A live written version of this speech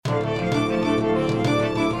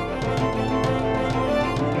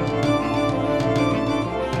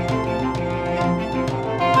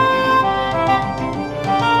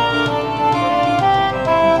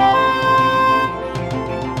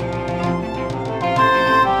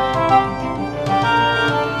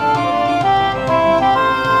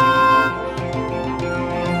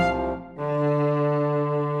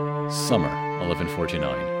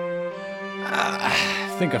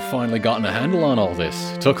think I've finally gotten a handle on all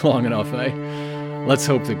this. Took long enough, eh? Let's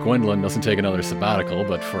hope that Gwendolyn doesn't take another sabbatical,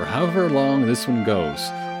 but for however long this one goes,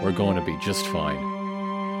 we're going to be just fine.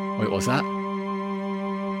 Wait, was that?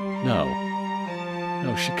 No.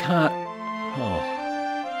 No, she can't. Oh.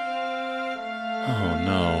 Oh,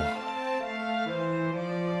 no.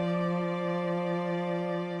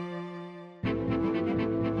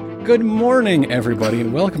 Good morning, everybody,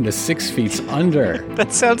 and welcome to 6 Feet Under.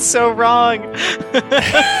 That sounds so wrong. Wait,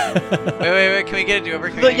 can we get a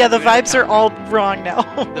do-over? The vibes are all wrong now.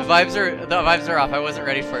 The vibes are off. I wasn't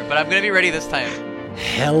ready for it, but I'm gonna be ready this time.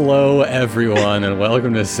 Hello, everyone, and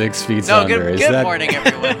welcome to 6 Feet Under. Good morning,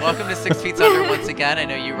 everyone. Welcome to 6 Feet Under once again. I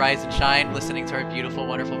know you rise and shine listening to our beautiful,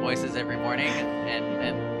 wonderful voices every morning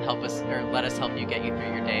and help us, or let us help you get you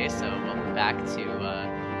through your day. So welcome back to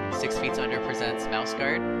 6 Feet Under presents Mouse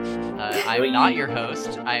Guard. I'm not your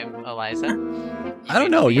host. I'm Eliza. I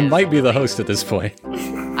don't know. You might be the host at this point.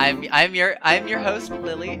 I'm your host,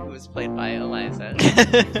 Lily, who is played by Eliza.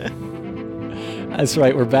 That's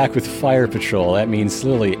right. We're back with Fire Patrol. That means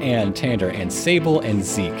Lily, Anne, Tander, and Sable, and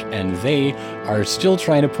Zeke, and they are still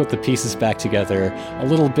trying to put the pieces back together. A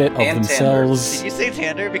little bit of and themselves. Did you say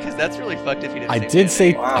Tander? Because that's really fucked if you didn't. I did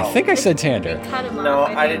say. Wow. I think I said Tander. Cut him No, off,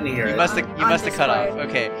 I didn't hear You it. must have cut off.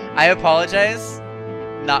 Okay, I apologize.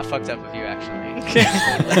 Not fucked up of you, actually.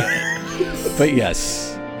 But yes.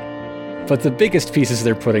 But the biggest pieces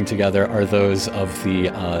they're putting together are those of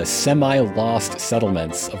the semi-lost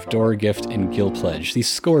settlements of Dorgift and Gilpledge, these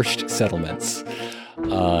scorched settlements.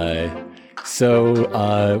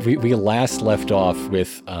 So we last left off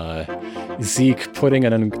with Zeke putting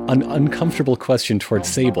an uncomfortable question towards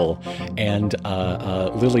Sable, and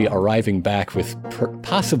Lily arriving back with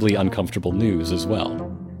possibly uncomfortable news as well.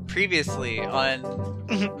 Previously on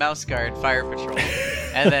Mouse Guard Fire Patrol,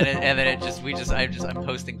 and then I'm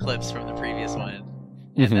posting clips from the previous one,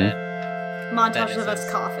 and then Montage of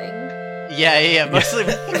us coughing. Yeah, mostly.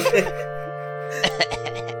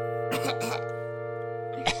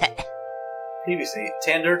 Previously,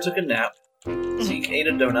 Tander took a nap. Zeke ate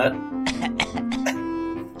a donut.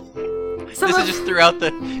 This is just throughout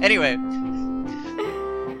the. Anyway.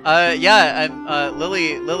 I'm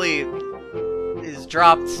Lily is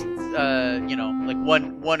dropped, like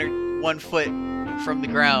one foot from the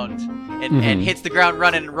ground, and hits the ground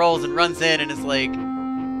running and rolls and runs in and is like,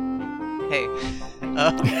 "Hey."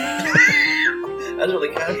 That's really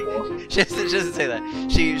casual. She doesn't say that.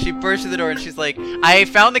 She bursts through the door and she's like, "I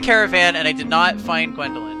found the caravan and I did not find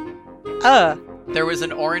Gwendolyn." There was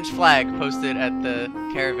an orange flag posted at the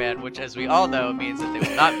caravan, which, as we all know, means that they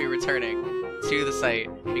will not be returning to the site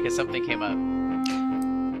because something came up.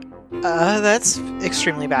 That's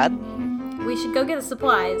extremely bad. We should go get the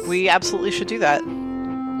supplies. We absolutely should do that.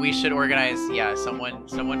 We should organize, someone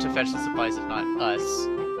to fetch the supplies, if not us.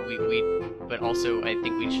 But also I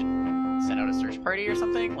think we should send out a search party or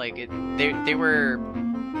something. Like they were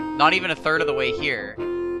not even a third of the way here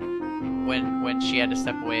when she had to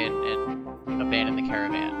step away and abandon the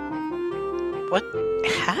caravan. What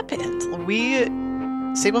happened?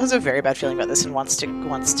 Sable has a very bad feeling about this and wants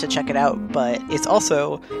to check it out, but it's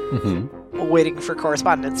also waiting for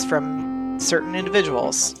correspondence from certain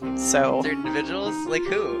individuals. So certain individuals? Like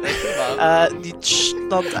who? Like who,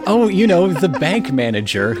 Bob? Oh, the bank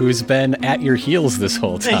manager who's been at your heels this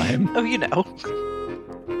whole time. Oh,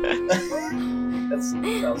 That's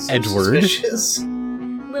Edward. Suspicious.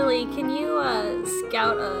 Lily, can you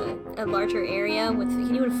scout a larger area?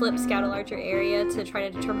 Can you and Flip scout a larger area to try to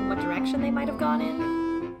determine what direction they might have gone in?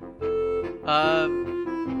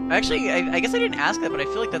 Actually, I guess I didn't ask that, but I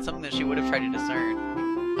feel like that's something that she would have tried to discern.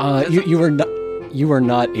 You were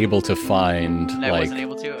not able to find. I wasn't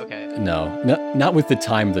able to. Okay. No, not with the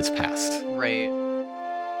time that's passed. Right.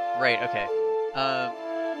 Okay.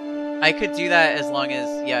 I could do that as long as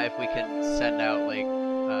if we can send out like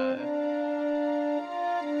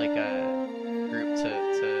a group to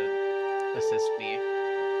assist me.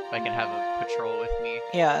 If I can have a patrol with me.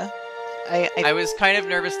 Yeah. I was kind of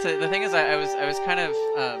nervous to. The thing is, I was kind of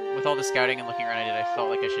with all the scouting and looking around I did. I felt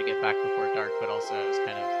like I should get back before dark, but also I was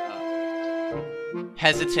kind of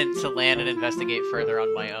hesitant to land and investigate further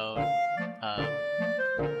on my own.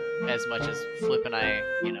 As much as Flip and I,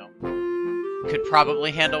 could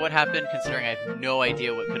probably handle what happened, considering I have no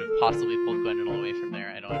idea what could have possibly pulled Gwendolyn away from there.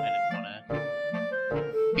 I didn't want to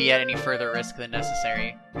be at any further risk than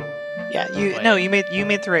necessary. Yeah, you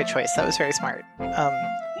made the right choice. That was very smart.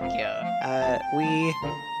 Thank you.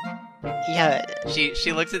 Yeah.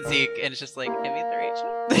 She looks at Zeke and is just like, I mean, they're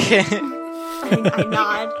Asian. I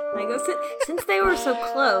nod. I go, since they were so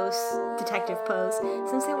close, Detective Pose,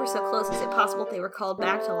 since they were so close, is it possible they were called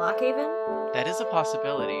back to Lockhaven? That is a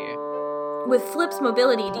possibility. With Flip's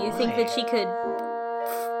mobility, do you think that she could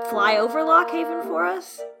fly over Lockhaven for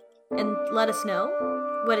us? And let us know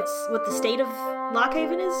what the state of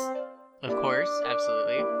Lockhaven is? Of course,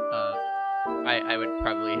 absolutely. I would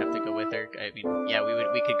probably have to go with her. I mean, yeah,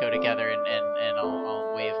 we could go together and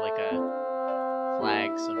I'll wave like a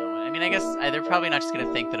flag so no one. I mean, I guess they're probably not just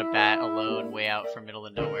gonna think that a bat alone way out from middle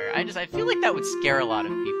of nowhere. I feel like that would scare a lot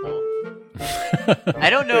of people. I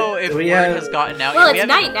don't know if word has gotten out. Well, it's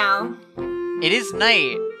night now. It is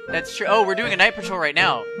night. That's true. Oh, we're doing a night patrol right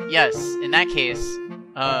now. Yes, in that case,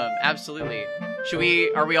 absolutely.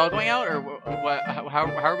 Are we all going out, or what? How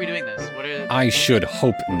are we doing this? I should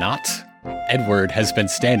hope not. Edward has been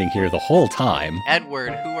standing here the whole time.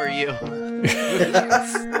 Edward, who are you?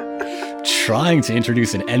 Trying to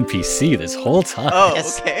introduce an NPC this whole time. Oh,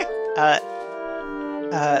 Yes. okay.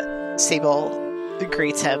 Sable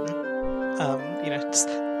greets him. Just,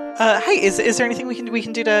 hi. Is there anything we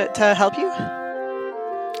can do to help you?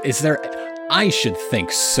 Is there? I should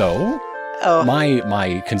think so. Oh.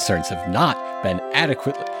 My concerns have not been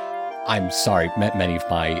adequately. I'm sorry. Many of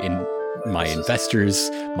my investors,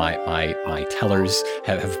 my tellers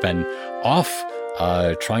have been off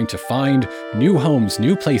trying to find new homes,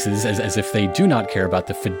 new places, as if they do not care about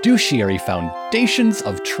the fiduciary foundations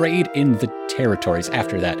of trade in the territories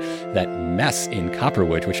after that mess in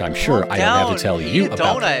Copperwood, which I'm sure I don't have to tell you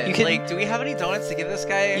about. Donut. Do we have any donuts to give this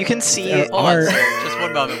guy? You can see. There Hold are- on, sir. Just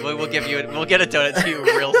one moment. We'll get a donut to you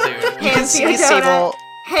real soon. You can see Sable.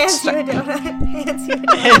 Hands you a donut. Hands you a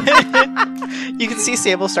donut. You can see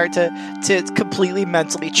Sable start to completely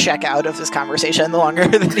mentally check out of this conversation the longer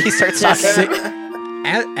that he starts talking.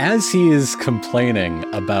 As he is complaining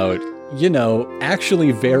about,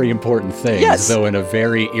 actually very important things, Yes. though in a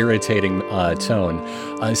very irritating tone,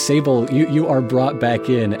 Sable, you are brought back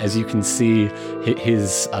in as you can see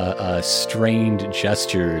his strained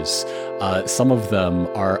gestures. Some of them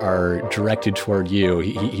are directed toward you.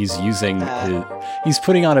 He's using he's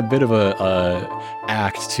putting on a bit of a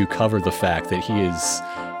act to cover the fact that he is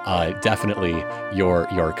definitely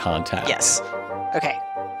your contact. Yes. Okay.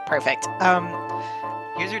 Perfect.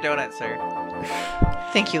 Here's your donut, sir.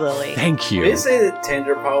 Thank you, Lily. Thank you. They say that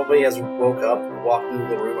Tander probably has woke up, walked into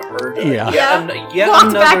the room, and heard Yeah.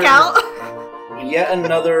 Walked back out. Yet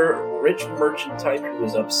another rich merchant type who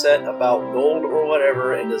was upset about gold or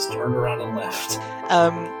whatever and just turned around and left.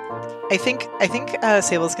 I think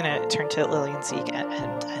Sable's gonna turn to Lily and Zeke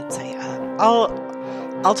and say,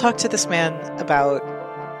 I'll talk to this man about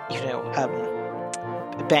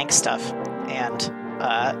bank stuff and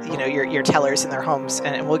your tellers in their homes,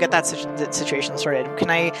 and we'll get that situation sorted.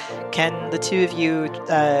 Can the two of you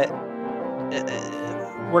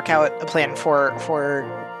work out a plan for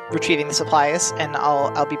retrieving the supplies, and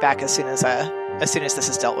I'll be back as soon as this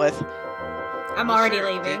is dealt with. I'm already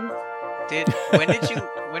leaving. When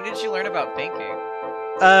did you learn about banking?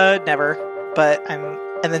 Never. But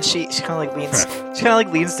and then she kind of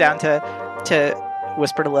leans down to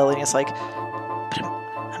whisper to Lily, and is like, but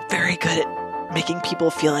I'm very good at making people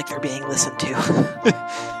feel like they're being listened to.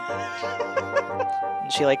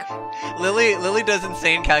 And she Lily does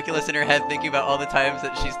insane calculus in her head, thinking about all the times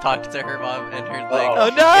that she's talked to her mom and her like, oh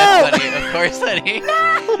no, yes, honey, of course, honey.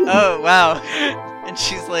 Oh wow, and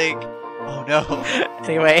she's like, oh no.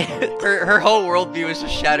 Anyway, her whole worldview is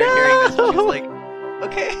just shattered hearing this. And she's like,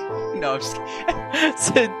 okay, no, I'm just kidding.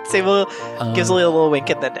 So Sable gives Lily a little wink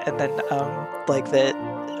and then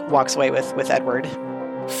walks away with Edward.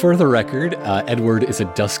 For the record, Edward is a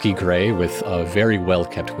dusky gray with very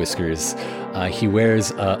well-kept whiskers. He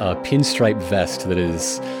wears a pinstripe vest that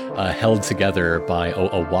is held together by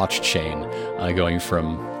a watch chain going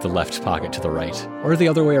from the left pocket to the right. Or the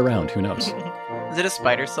other way around, who knows? Is it a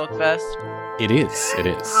spider silk vest? It is.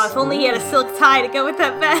 Oh, if only he had a silk tie to go with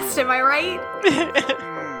that vest, am I right?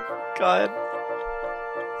 God.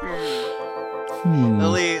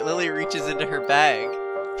 Lily reaches into her bag,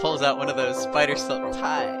 pulls out one of those spider silk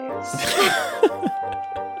ties.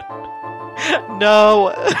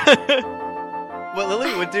 No. What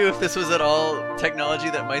Lily would do if this was at all technology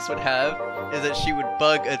that mice would have is that she would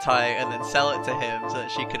bug a tie and then sell it to him so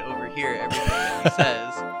that she could overhear everything that he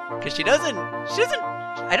says. Because she doesn't,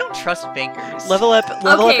 I don't trust bankers. Level up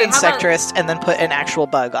Okay, Insectrist and then put an actual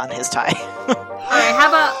bug on his tie. Alright, how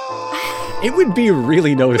about... It would be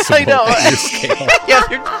really noticeable I know. at your scale. Yeah,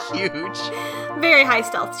 they're huge. Very high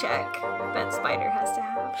stealth check that spider has to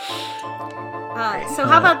have. So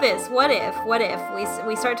how about this? What if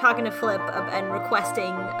we start talking to Flip and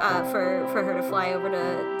requesting for her to fly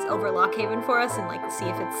over Lockhaven for us and like see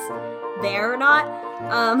if it's there or not?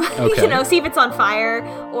 Okay. See if it's on fire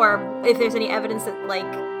or if there's any evidence that like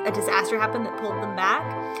a disaster happened that pulled them back.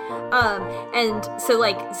 And so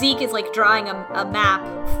like Zeke is like drawing a map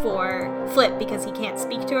for Flip because he can't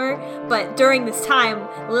speak to her. But during this time,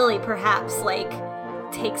 Lily perhaps like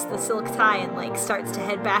takes the silk tie and like starts to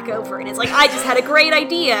head back over and it's like, I just had a great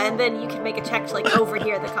idea, and then you can make a check to like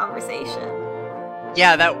overhear the conversation.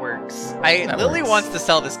 Yeah, that works. Lily works. wants to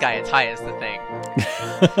sell this guy a tie is the thing.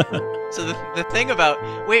 So the thing about...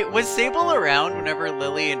 Wait, was Sable around whenever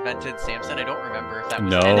Lily invented Samson? I don't remember if that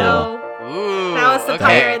was... No. No, Ooh, that was the okay.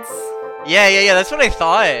 pirates. Yeah, that's what I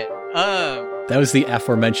thought. That was the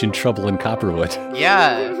aforementioned Trouble in Copperwood.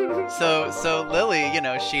 Yeah. So Lily,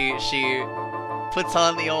 she puts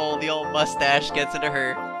on the old mustache, gets into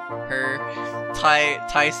her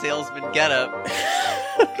tie salesman getup.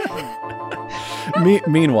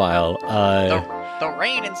 Meanwhile, The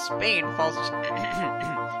rain in Spain falls.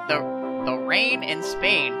 the rain in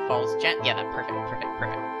Spain falls gent. Yeah, that perfect.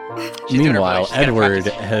 She's doing her meanwhile, voice. She's gotta Edward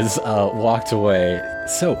practice. has walked away.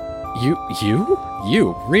 So, you,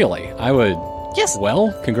 really? I would. Yes.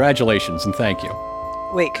 Well, congratulations and thank you.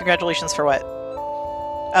 Wait, congratulations for what?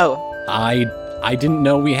 Oh, I didn't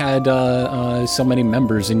know we had so many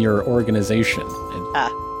members in your organization.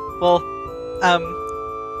 well,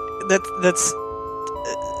 that's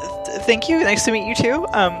thank you. Nice to meet you too.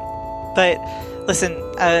 But listen,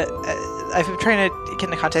 I've been trying to get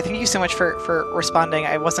into contact. Thank you so much for responding.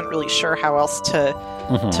 I wasn't really sure how else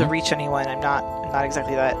to reach anyone. I'm not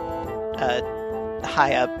exactly that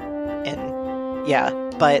high up in,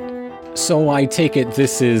 but So I take it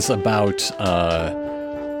this is about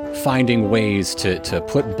finding ways to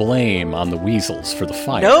put blame on the weasels for the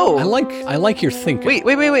fire. No. I like your thinking. wait,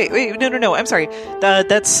 no, I'm sorry.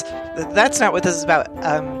 That's not what this is about.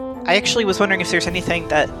 I actually was wondering if there's anything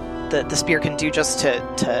that the spear can do just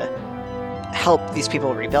to help these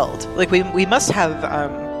people rebuild. Like we must have,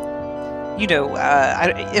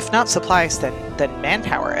 if not supplies, then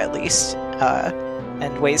manpower at least,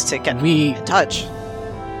 and ways to get in touch.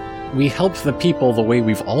 We help the people the way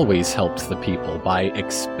we've always helped the people, by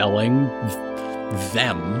expelling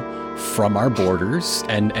them from our borders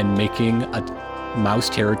and making mouse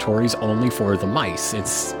territories only for the mice.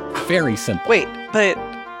 It's very simple. Wait, but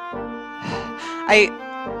I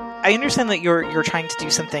understand that you're trying to do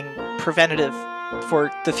something preventative for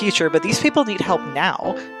the future, but these people need help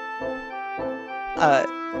now.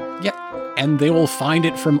 Yeah, and they will find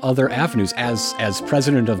it from other avenues. As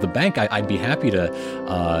president of the bank, I'd be happy to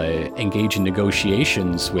engage in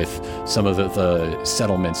negotiations with some of the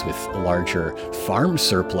settlements with larger farm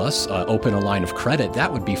surplus, open a line of credit.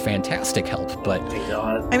 That would be fantastic help, but... Thank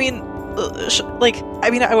God. I mean,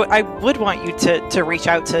 I would want you to reach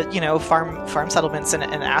out to farm settlements and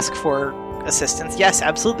ask for assistance. Yes,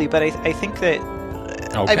 absolutely. But I think that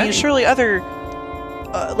Okay. I mean, surely other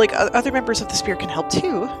members of the Spear can help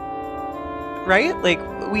too, right? Like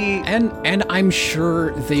we and I'm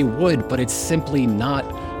sure they would, but it's simply not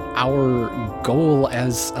our goal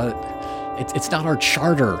as it's not our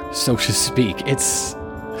charter, so to speak.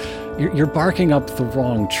 You're barking up the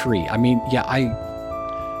wrong tree. I mean,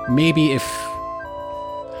 maybe if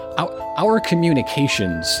our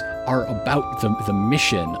communications are about the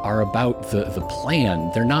mission, are about the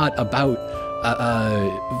plan. They're not about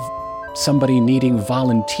somebody needing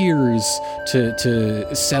volunteers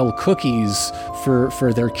to sell cookies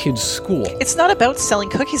for their kids' school. It's not about selling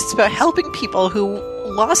cookies. It's about helping people who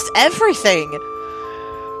lost everything.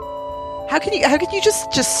 How can you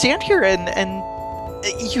just stand here and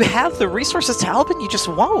you have the resources to help and you just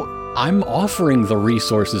won't? I'm offering the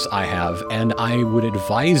resources I have, and I would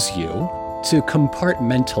advise you to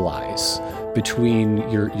compartmentalize between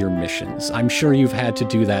your missions. I'm sure you've had to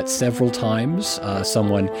do that several times.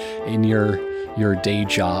 Someone in your day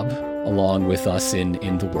job, along with us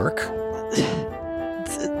in the work.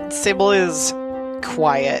 Sable is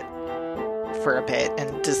quiet for a bit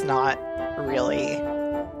and does not really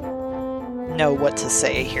know what to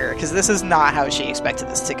say here, because this is not how she expected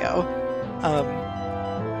this to go.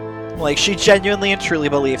 Like, she genuinely and truly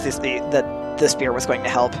believed that the spear was going to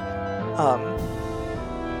help.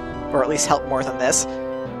 Or at least help more than this.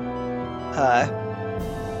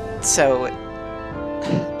 So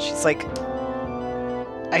she's like,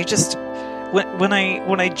 when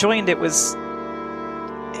I joined,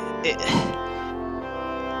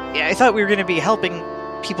 I thought we were going to be helping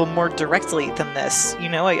people more directly than this.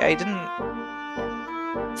 I didn't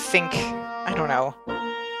think, I don't know.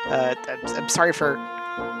 I'm sorry for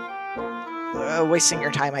wasting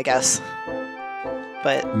your time, I guess.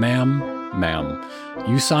 But Ma'am,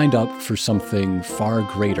 you signed up for something far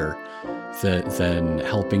greater than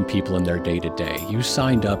helping people in their day-to-day. You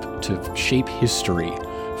signed up to shape history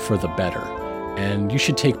for the better, and you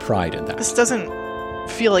should take pride in that. this doesn't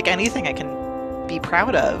feel like anything I can be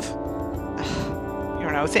proud of. I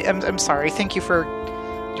don't know. I'm sorry. Thank you for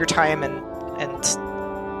your time and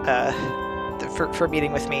for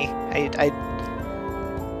meeting with me.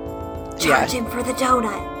 Charge him for the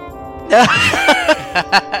donut.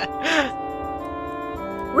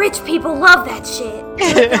 Rich people love that shit.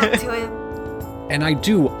 Give it back to him. And I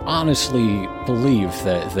do honestly believe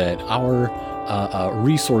that our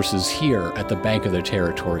resources here at the Bank of the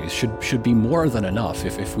Territories should be more than enough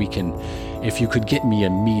if you could get me a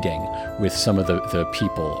meeting with some of the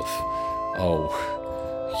people of,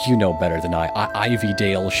 you know better than I.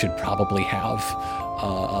 Ivydale should probably have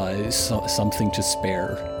something to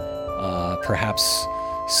spare. Perhaps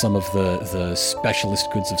some of the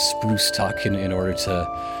specialist goods of Spruce Tuck in order to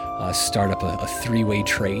start up a three-way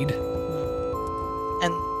trade.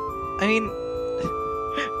 And I mean,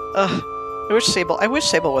 I wish Sable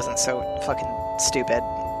wasn't so fucking stupid.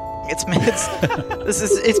 It's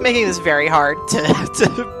making this very hard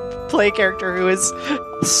to play a character who is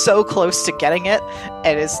so close to getting it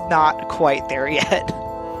and is not quite there yet.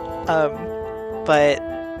 But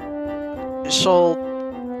she'll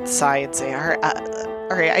sigh and say, "All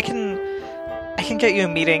right, I can get you a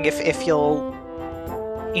meeting if you'll,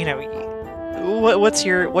 you know, what's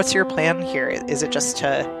your plan here? Is it just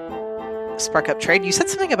to spark up trade? You said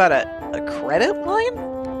something about a credit line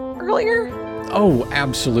earlier." Oh,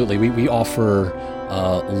 absolutely. We offer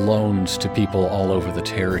loans to people all over the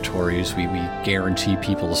territories. We guarantee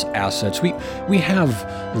people's assets. We have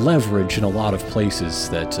leverage in a lot of places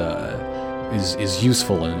that is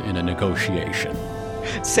useful in a negotiation.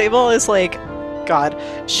 Sable is like, God,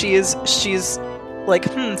 she's like,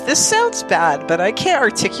 this sounds bad, but I can't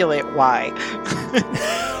articulate why.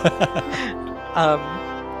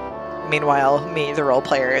 Meanwhile, me, the role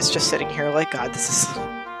player, is just sitting here like, God, this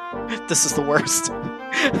is the worst.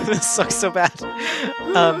 This sucks so bad.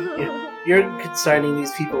 You're consigning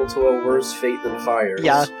these people to a worse fate than fires.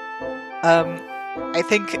 Yeah. I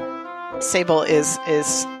think Sable is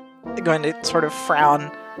going to sort of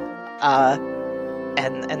frown,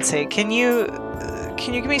 and say, Can you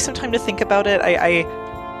give me some time to think about it? I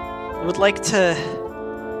would like to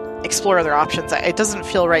explore other options. It doesn't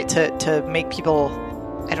feel right to make people,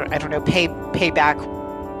 I don't know, pay back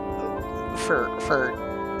for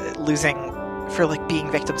losing, for like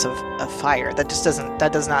being victims of fire. That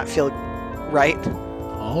does not feel right.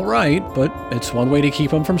 All right, but it's one way to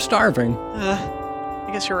keep them from starving. I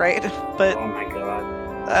guess you're right, but Oh my god.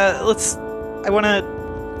 I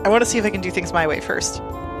want to see if I can do things my way first.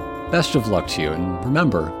 Best of luck to you, and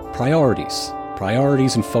remember, priorities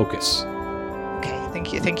and focus. Okay,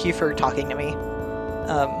 thank you for talking to me.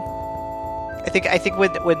 I think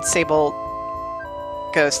when Sable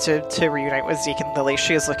goes to reunite with Zeke and Lily,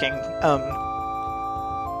 she is looking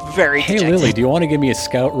very Hey dejected. Lily, do you want to give me a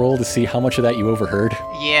scout roll to see how much of that you overheard?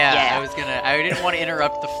 Yeah, I didn't want to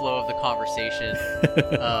interrupt the flow of the conversation,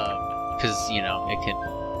 because it could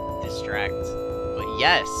distract. But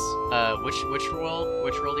yes, which role do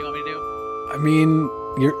you want me to do? I mean,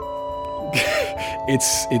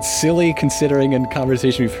 it's silly considering in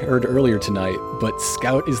conversation we've heard earlier tonight, but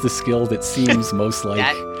scout is the skill that seems most like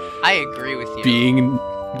I agree with you. being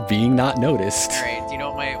not noticed. All right, do you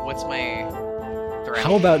know what's my threat?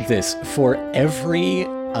 How about this? For every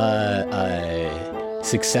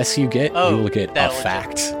success you get, you will get a that'll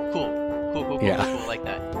fact. Cool, Yeah. cool, like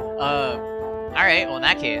that. All right, well in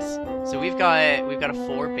that case, so we've got a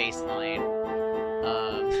 4 baseline.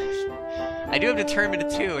 I do have determined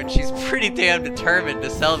a 2, and she's pretty damn determined to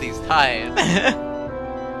sell these ties. Let's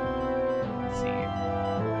see.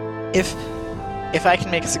 If I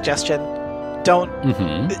can make a suggestion, don't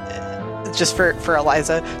just for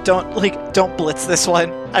Eliza, don't blitz this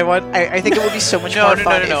one. I think it would be so much more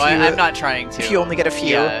fun. No. I'm not trying to. If you only get a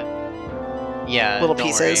few yeah, little don't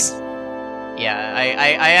pieces. worry. Yeah,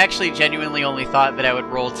 I actually genuinely only thought that I would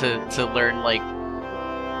roll to learn,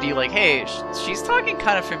 be like, hey, she's talking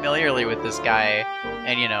kind of familiarly with this guy,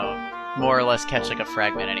 and more or less catch a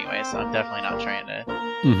fragment anyway. So I'm definitely not trying to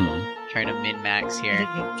min-max here.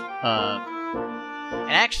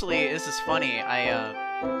 And actually, this is funny. I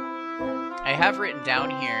have written down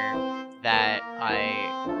here that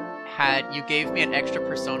you gave me an extra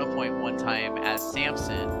persona point one time as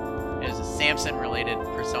Samson. It was a Samson-related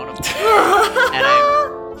persona point, and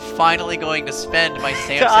I'm finally going to spend my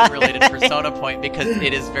Samson-related persona point because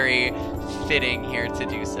it is very fitting here to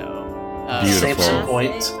do so. Save Beautiful. some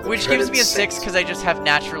points. Which gives me a 6 because I just have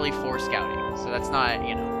naturally 4 scouting. So that's not,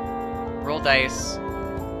 roll dice.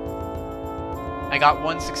 I got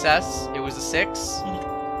 1 success. It was a 6.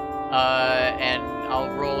 And I'll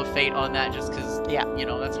roll a fate on that just because,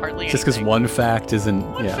 that's hardly Just because anything. one fact isn't.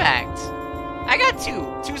 One fact. I got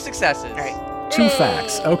 2 successes. All right. 2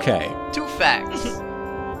 facts. Okay. 2 facts.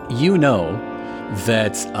 You know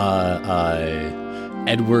that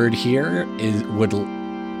Edward here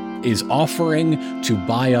is offering to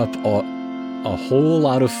buy up a whole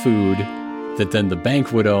lot of food that then the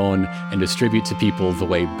bank would own and distribute to people the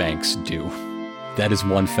way banks do. That is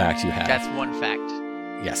one fact you have. That's 1 fact.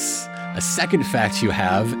 Yes. A second fact you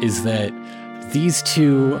have is that these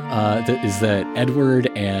two, that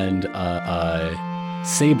Edward and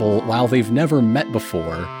Sable, while they've never met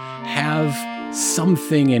before, have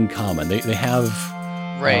something in common. They have...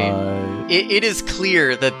 Right. It is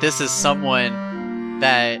clear that this is someone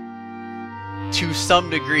that, to some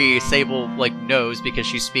degree, Sable, knows because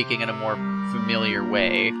she's speaking in a more familiar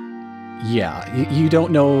way. Yeah, you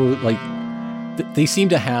don't know, they seem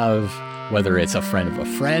to have, whether it's a friend of a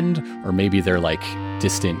friend, or maybe they're,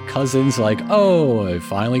 distant cousins, oh, I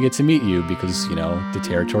finally get to meet you because, the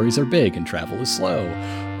territories are big and travel is slow.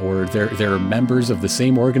 Or they're members of the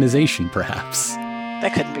same organization, perhaps.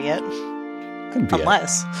 That couldn't be it. Couldn't be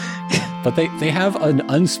Unless. But they have an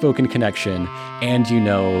unspoken connection, and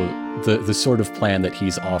the sort of plan that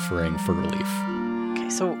he's offering for relief. Okay,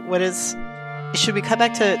 so what is... Should we cut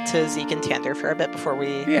back to Zeke and Tander for a bit before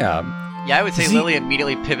we... Yeah. Yeah, I would say Zeke- Lily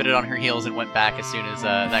immediately pivoted on her heels and went back as soon as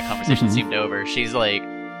that conversation Mhm. seemed over. She's like,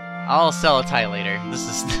 I'll sell a tie later. This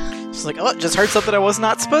is... She's like, oh, just heard something I was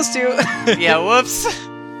not supposed to. yeah, whoops.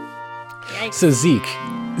 Yikes. So Zeke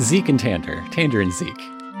and Tander and Zeke.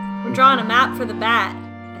 We're drawing a map for the bat,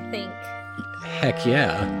 I think. Heck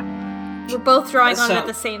yeah. We're both drawing That on it at sound-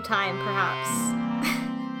 the same time, perhaps.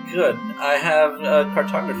 Good. I have a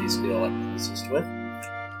cartography skill I can assist with.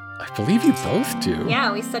 I believe you both do.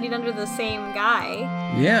 Yeah, we studied under the same guy.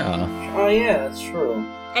 Yeah. Oh yeah, that's true.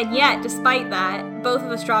 And yet, despite that, both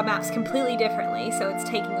of us draw maps completely differently, so it's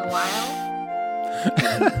taking a while.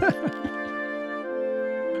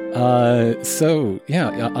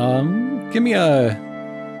 Give me a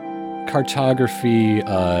cartography,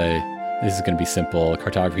 this is gonna be simple,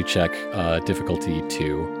 cartography check, difficulty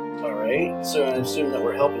 2. Alright, so I assume that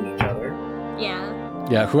we're helping each other. Yeah.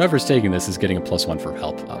 Yeah, whoever's taking this is getting a +1 for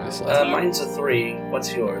help, obviously. Mine's a 3.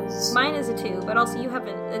 What's yours? Mine is a 2, but also you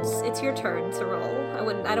haven't. It's your turn to roll.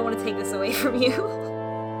 I don't want to take this away from you.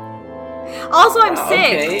 Also, I'm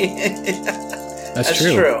sick. Okay. That's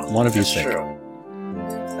true. One of you That's sick. true.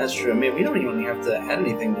 That's true. I mean, we don't even have to add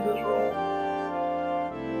anything to this roll.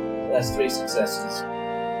 That's 3 successes.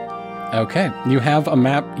 Okay, you have a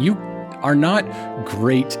map. You are not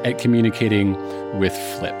great at communicating with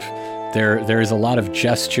Flip. There is a lot of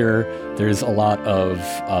gesture. There's a lot of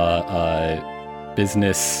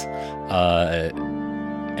business, and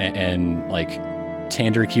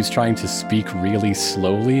Tander keeps trying to speak really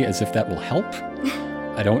slowly, as if that will help.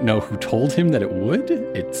 I don't know who told him that it would.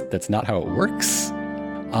 That's not how it works.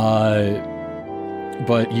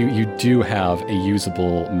 But you do have a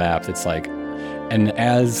usable map that's and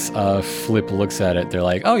as Flip looks at it, they're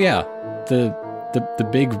like, oh yeah, the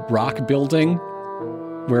big rock building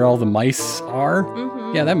where all the mice are.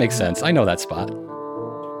 Mm-hmm. Yeah, that makes sense. I know that spot.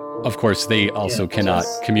 Of course, they also cannot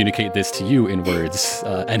communicate this to you in words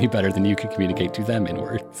any better than you can communicate to them in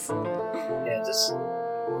words. Yeah,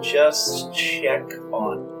 just check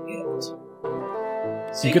on it.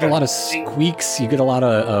 So You get a lot of squeaks, you get a lot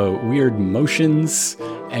of weird motions,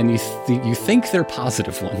 and you think they're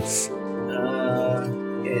positive ones.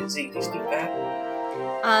 Yeah, Zeke, do you speak back?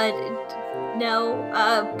 No.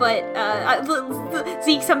 But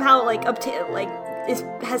Zeke somehow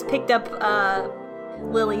has picked up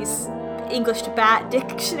Lily's English to bat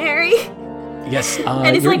dictionary. Yes,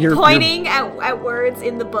 and is you're pointing at words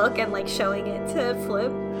in the book and showing it to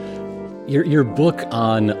Flip. Your book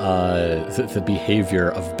on the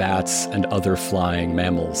behavior of bats and other flying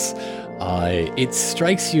mammals, it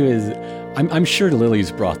strikes you as... I'm sure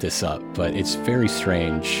Lily's brought this up, but it's very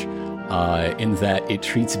strange in that it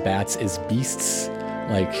treats bats as beasts.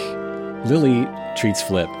 Lily treats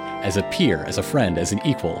Flip as a peer, as a friend, as an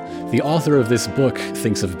equal. The author of this book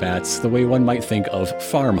thinks of bats the way one might think of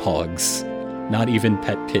farm hogs, not even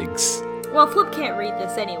pet pigs. Well, Flip can't read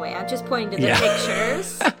this anyway. I'm just pointing to the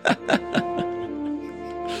pictures.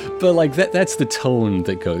 But that's the tone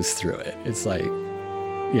that goes through it. It's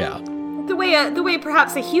yeah. The way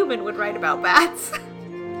perhaps a human would write about bats.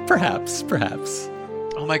 Perhaps.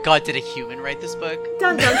 Oh my god, did a human write this book?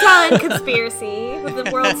 Dun dun dun! Conspiracy with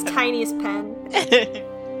the world's tiniest pen.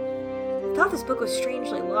 I thought this book was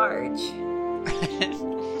strangely large.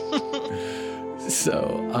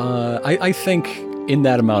 So, I think in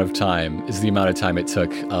that amount of time is the amount of time it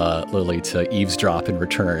took Lily to eavesdrop and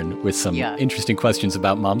return with some interesting questions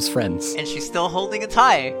about Mom's friends. And she's still holding a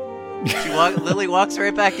tie. Lily walks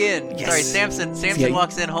right back in. Yes. Sorry, Samson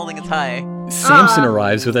walks in holding a tie. Samson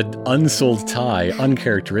arrives with an unsold tie,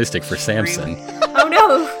 uncharacteristic for Samson. Oh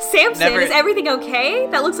no, Samson, is everything okay?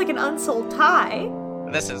 That looks like an unsold tie.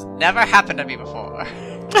 This has never happened to me before.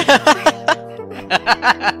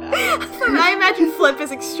 I imagine Flip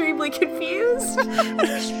is extremely confused.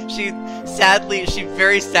 She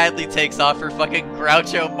very sadly takes off her fucking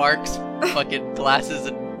Groucho Marx fucking glasses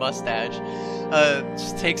and mustache.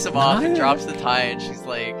 Just takes them off and drops the tie, and she's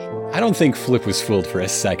like... I don't think Flip was fooled for a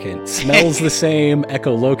second. Smells the same,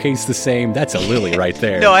 echolocate's the same. That's a Lily right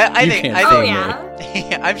there. No, I think...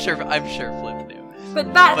 Yeah, I'm sure Flip knew. But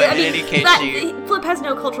in any case, Flip has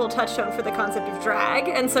no cultural touchstone for the concept of drag,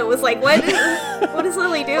 and so it was like, what is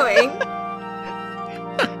Lily doing?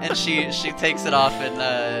 And she takes it off and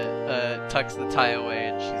tucks the tie away,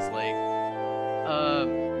 and she's like,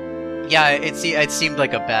 yeah, it seemed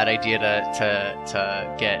like a bad idea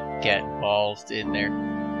to get involved in there.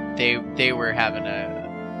 They were having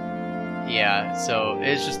so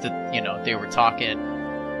it's just that, they were talking.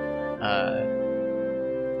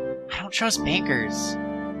 I don't trust bankers.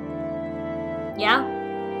 Yeah?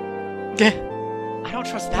 I don't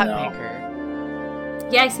trust that banker.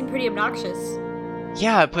 Yeah, he seemed pretty obnoxious.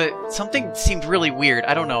 Yeah, but something seemed really weird.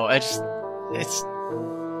 I don't know.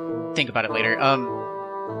 Think about it later.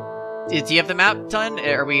 Do you have the map done?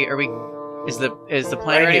 Is the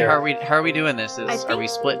plan ready? How are we doing this? Are we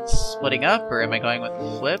splitting up, or am I going with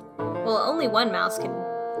Flip? Well, only one mouse can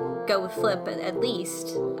go with Flip at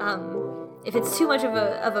least. If it's too much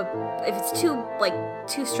if it's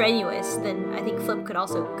too strenuous, then I think Flip could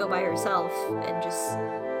also go by herself and just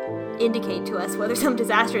indicate to us whether some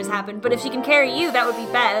disaster has happened. But if she can carry you, that would be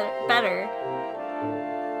better.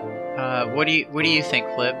 What do you think,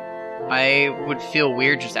 Flip? I would feel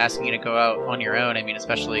weird just asking you to go out on your own. I mean,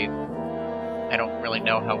 especially, I don't really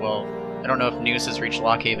know how well. I don't know if news has reached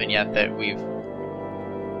Lockhaven yet that we've,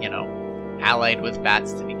 allied with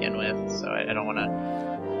bats to begin with. So I don't want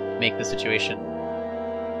to make the situation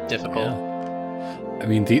difficult. Yeah. I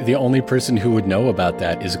mean, the only person who would know about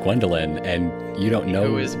that is Gwendolyn, and you don't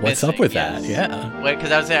know what's up with that. Yeah. Because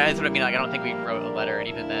that's what I mean. Like, I don't think we wrote a letter, and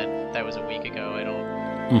even then, that was a week ago. I don't.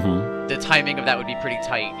 Mm-hmm. The timing of that would be pretty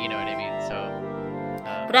tight. You know what I mean? So.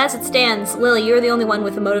 But as it stands, Lily, you're the only one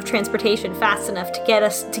with a mode of transportation fast enough to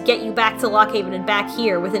get you back to Lockhaven and back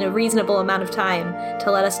here within a reasonable amount of time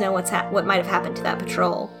to let us know what might have happened to that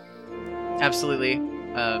patrol. Absolutely.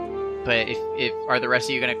 But if are the rest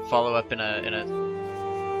of you gonna follow up in a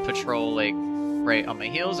patrol like right on my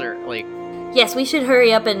heels, or like? Yes, we should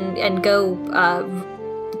hurry up and go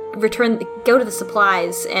go to the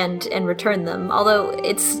supplies and return them. Although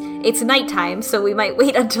it's nighttime, so we might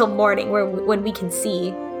wait until morning when we can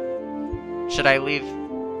see. Should I leave?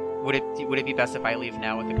 Would it be best if I leave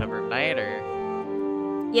now with the cover of night, or?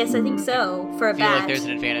 Yes, I think so. For a I feel bat. like there's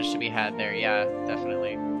an advantage to be had there. Yeah,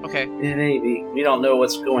 definitely. Okay. It may be. We don't know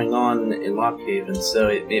what's going on in Lockhaven, so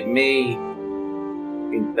it may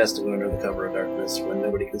be best to go under the cover of darkness when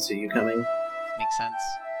nobody can see you coming. Makes sense.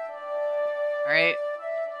 Alright.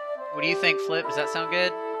 What do you think, Flip? Does that sound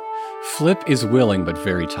good? Flip is willing but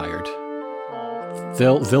very tired.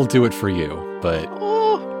 They'll do it for you, but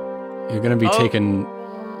you're gonna be taking...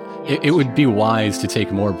 It would be wise to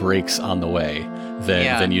take more breaks on the way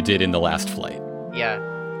than you did in the last flight. Yeah.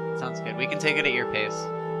 Sounds good. We can take it at your pace.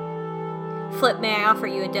 Flip, may I offer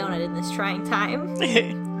you a donut in this trying time?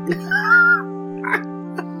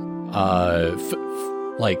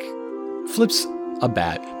 Flip's a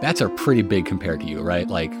bat. Bats are pretty big compared to you, right?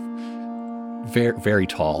 Like, very, very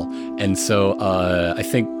tall. And so, I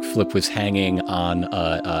think Flip was hanging on,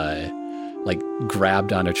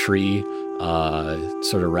 grabbed on a tree,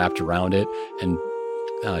 sort of wrapped around it, and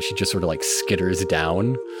she just sort of skitters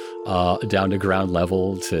down to ground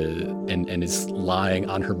level and is lying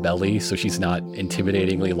on her belly, so she's not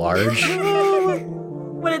intimidatingly large.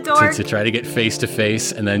 What a dork! To try to get face to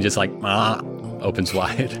face, and then just opens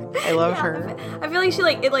wide. I love her. I feel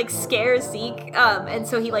like it scares Zeke, and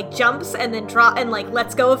so he jumps and then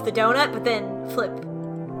lets go of the donut, but then Flip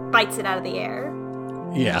bites it out of the air.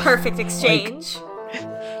 Yeah. Perfect exchange.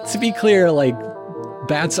 To be clear,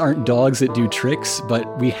 bats aren't dogs that do tricks,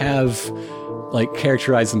 but we have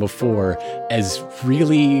characterized them before as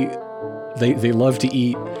really they love to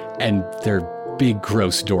eat, and they're big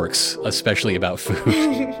gross dorks, especially about food.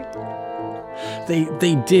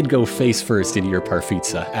 They did go face first into your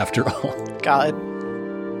parfitza, after all. God.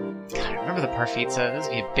 God, remember the parfitza? There's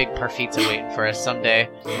gonna be a big parfitza waiting for us someday.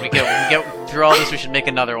 When we get through all this, we should make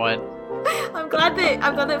another one. I'm glad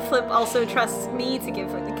that Flip also trusts me to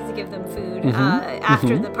give them food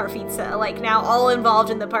after the parfitza. Like, now all involved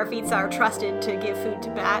in the parfitza are trusted to give food to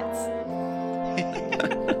bats.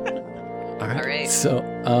 All right. Alright. So,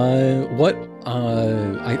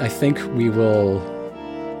 I think we will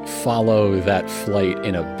follow that flight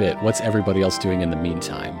in a bit. What's everybody else doing in the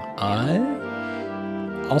meantime?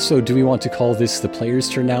 Also, do we want to call this the player's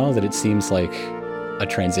turn now that it seems like a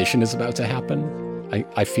transition is about to happen?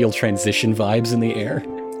 I feel transition vibes in the air.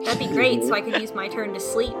 That'd be great, so I could use my turn to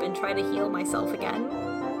sleep and try to heal myself again.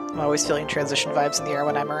 I'm always feeling transition vibes in the air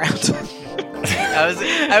when I'm around. I was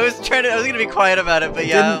gonna be quiet about it, but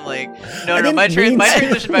yeah, I'm like, no, my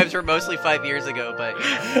transition vibes were mostly 5 years ago, but you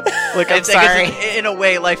know, Look, I'm I sorry. guess in a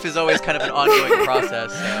way, life is always kind of an ongoing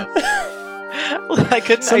process. So. I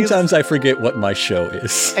couldn't. Sometimes I forget what my show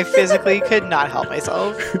is. I physically could not help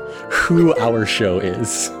myself. Who our show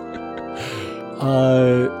is.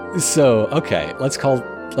 So, okay, let's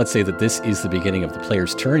say that this is the beginning of the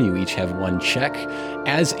player's turn. You each have one check.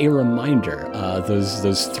 As a reminder,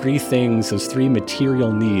 those three things, those three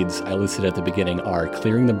material needs I listed at the beginning are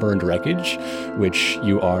clearing the burned wreckage, which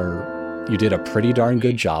you did a pretty darn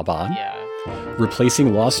good job on. Yeah.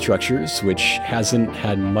 Replacing lost structures, which hasn't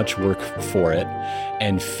had much work for it,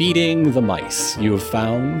 and feeding the mice. You have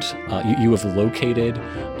found, you have located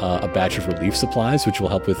a batch of relief supplies, which will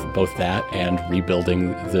help with both that and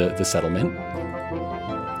rebuilding the settlement.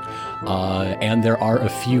 And there are a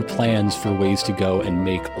few plans for ways to go and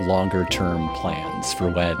make longer-term plans for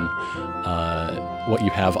when what you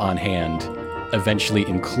have on hand, eventually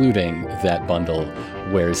including that bundle,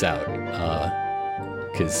 wears out.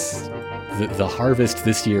 Because the harvest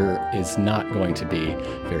this year is not going to be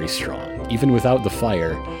very strong. Even without the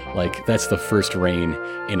fire, like, that's the first rain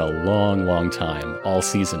in a long, long time, all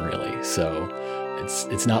season really. So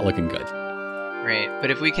it's not looking good. Right, but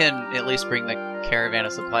if we can at least bring the caravan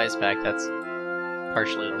of supplies back, that's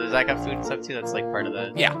partially. Does that got food and stuff too? That's like part of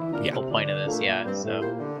the whole point of this. Yeah, so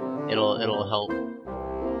it'll help.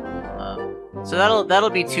 So that'll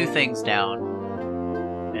be 2 things down,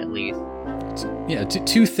 at least. Yeah,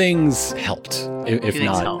 2 things helped, if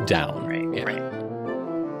not helped. down. Right, yeah. right.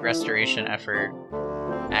 Restoration effort.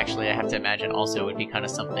 Actually, I have to imagine also would be kind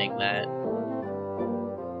of something that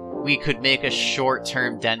we could make a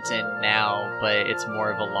short-term dent in now, but it's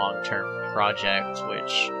more of a long-term project,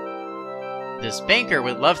 which this banker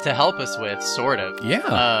would love to help us with, sort of.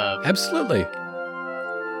 Yeah, absolutely.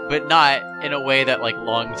 But not in a way that, like,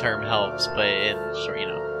 long-term helps, but in short, you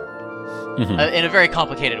know, in a very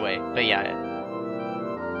complicated way. But yeah,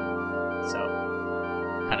 so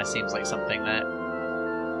kind of seems like something that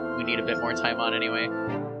we need a bit more time on anyway.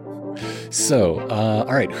 So,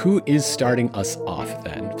 all right, who is starting us off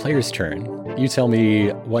then? Player's turn. You tell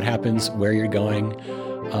me what happens, where you're going.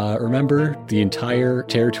 Remember, the entire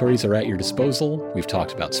territories are at your disposal. We've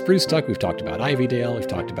talked about Spruce Tuck, we've talked about Ivydale, we've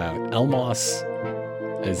talked about Elmos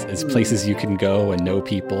as places you can go and know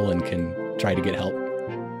people and can try to get help.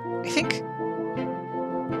 I think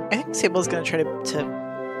Sable's gonna try to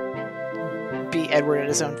beat Edward at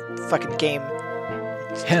his own fucking game.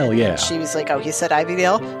 Hell yeah. She was like, "Oh, he said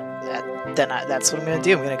Ivydale. That's what I'm gonna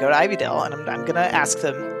do. I'm gonna go to Ivydale and I'm gonna ask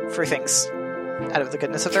them for things out of the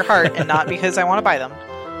goodness of their heart, and not because I want to buy them.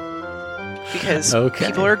 Because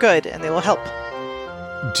people are good and they will help."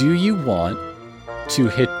 Do you want to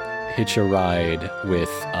hitch a ride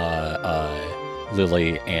with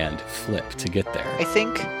Lily and Flip to get there? I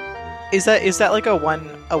think is that like a one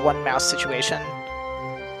mouse situation?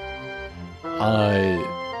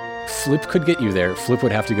 Flip could get you there. Flip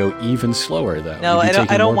would have to go even slower though. No, I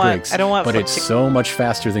don't want. But Flip it's so much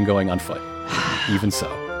faster than going on foot. Even so.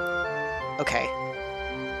 Okay.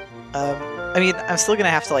 I mean, I'm still gonna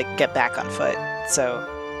have to like get back on foot. So,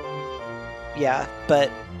 yeah. But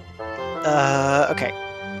okay.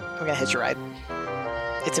 I'm gonna hitch a ride.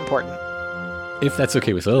 It's important. If that's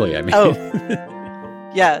okay with Lily, I mean. Oh.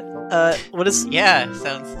 Yeah. What is? Yeah,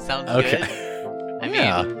 sounds okay. good. I mean,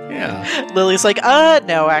 yeah. Lily's like,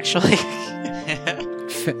 no, actually.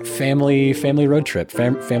 Family road trip,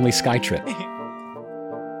 family sky trip.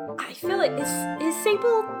 I feel like is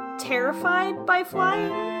Sable terrified by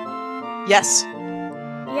flying? Yes.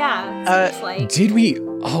 Yeah. So it's like. Did we?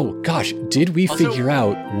 Oh gosh, did we Also, figure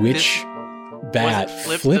out which bat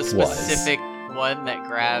Flip Flip the was? specific one that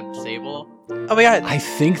grabbed Sable? Oh my god. I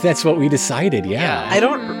think that's what we decided. Yeah. I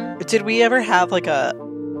don't. Did we ever have like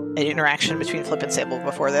an interaction between Flip and Sable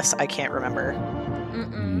before this? I can't remember.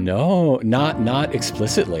 Mm-mm. No, not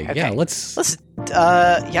explicitly. Okay. Yeah, let's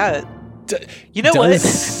Yeah. You know what?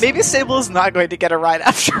 Maybe Sable is not going to get a ride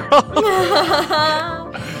after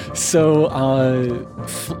all. So,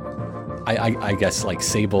 I guess like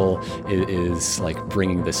Sable is like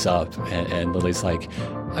bringing this up, and Lily's like,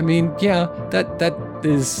 I mean, yeah, that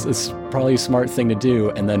is probably a smart thing to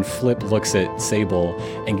do. And then Flip looks at Sable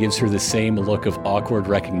and gives her the same look of awkward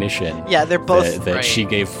recognition. Yeah, they're both that Right. she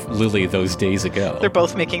gave Lily those days ago. they're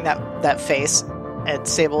both making that face, and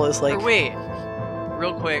Sable is like, Or wait,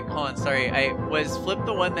 real quick, hold on. Sorry, I was Flip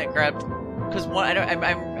the one that grabbed because one. I don't.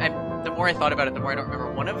 I'm. The more I thought about it, the more I don't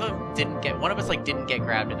remember. One of us didn't get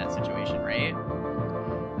grabbed in that situation, right?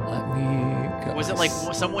 Let me go. Was it like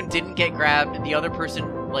someone didn't get grabbed and the other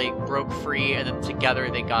person like broke free, and then together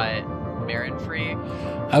they got Marin free?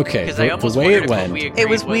 Okay, Because I almost the way wondered it if what went, we agreed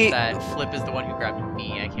was was we- that Flip is the one who grabbed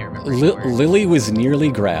me. I can't remember. anymore. Lily was nearly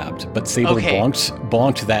grabbed, but Sable Okay.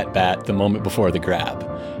 bonked that bat the moment before the grab.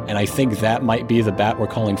 And I think that might be the bat we're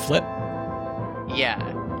calling Flip. Yeah.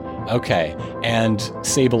 Okay, and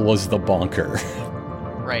Sable was the bonker.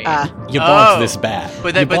 Right. You bonked Oh. this bat.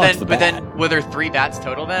 but then, You bonked the but bat. then, were there 3 bats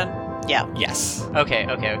total then? Yes. Okay.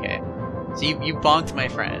 So you bonked my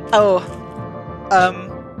friend.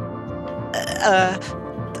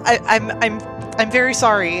 I'm very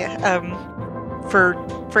sorry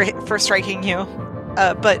for striking you,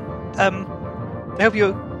 but I hope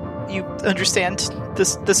you understand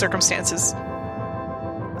the circumstances.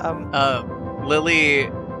 Lily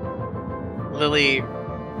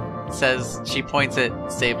says, she points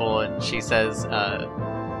at Sable and she says,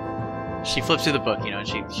 she flips through the book, and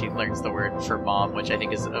she learns the word for mom, which I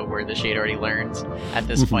think is a word that she had already learned at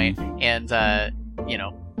this point, and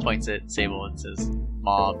points at Sable and says,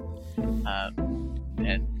 "Mom,"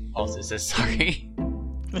 and also says sorry.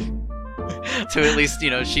 So at least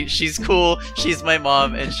she's cool. She's my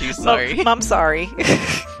mom, and she's sorry. Mom, sorry.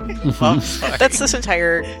 Mom's sorry. That's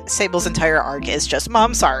Sable's entire arc is just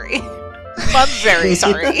Mom, sorry. Mom's very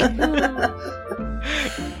sorry.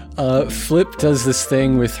 Flip does this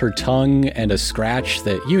thing with her tongue and a scratch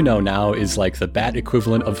that now is like the bat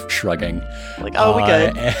equivalent of shrugging. Like, oh, we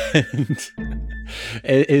good. And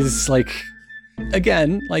it is like,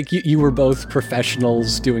 again, like you were both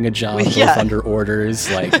professionals doing a job, Yeah. both under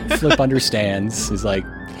orders. Like Flip understands. He's like,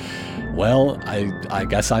 well, I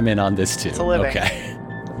guess I'm in on this too. It's a living. Okay.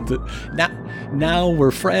 Now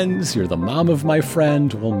we're friends. You're the mom of my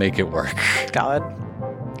friend. We'll make it work. God.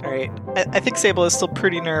 Alright. I think Sable is still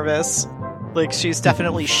pretty nervous. Like, she's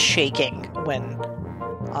definitely shaking when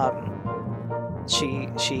she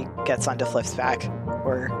gets onto Flip's back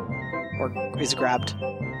or is grabbed,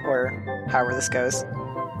 or however this goes.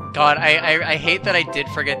 God, I hate that I did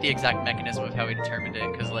forget the exact mechanism of how we determined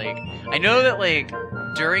it, because, like, I know that, like,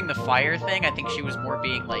 during the fire thing, I think she was more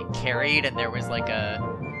being, like, carried, and there was, like a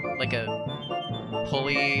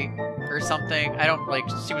pulley or something. I don't, like,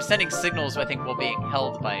 she was sending signals, I think, while being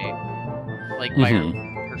held by, like, by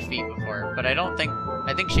her feet before, but I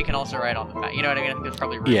think she can also ride on the back. You know what I mean? I think there's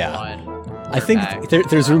probably room on I her think back.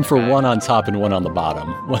 there's room for Back. one on top and one on the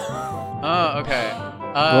bottom. Oh, okay.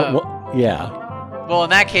 Yeah. Well, in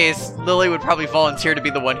that case, Lily would probably volunteer to be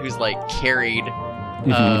the one who's, like, carried,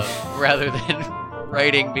 rather than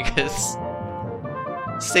riding, because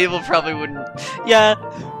Sable probably wouldn't. Yeah.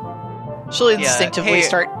 She'll instinctively hey-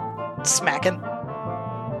 start smacking.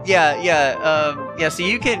 Yeah. So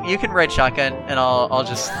you can ride shotgun, and I'll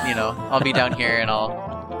just, I'll be down here, and I'll,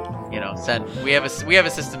 send. We have a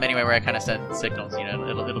system anyway where I kind of send signals.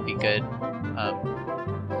 It'll be good.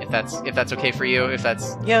 If that's okay for you. If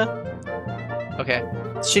that's Yeah. okay.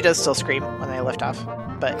 She does still scream when they lift off,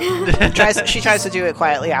 but she tries to do it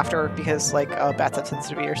quietly after because, like, bats have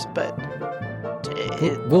sensitive ears, but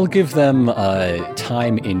We'll give them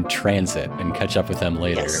time in transit and catch up with them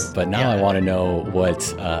later. Yes. But now I want to know what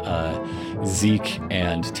Zeke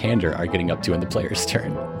and Tander are getting up to in the player's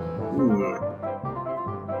turn.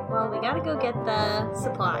 Well, we gotta go get the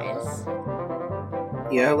supplies.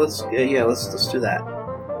 Yeah, let's do that.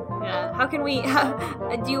 Yeah. How can we how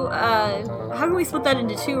can we split that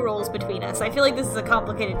into 2 roles between us? I feel like this is a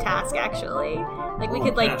complicated task, actually. Like, we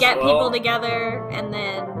could, like, get people together and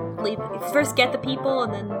then leave. First get the people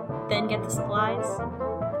and then get the supplies.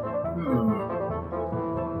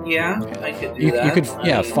 Yeah, I could do You that. could,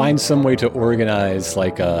 I mean, find some way to organize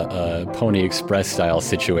like a Pony Express style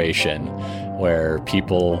situation where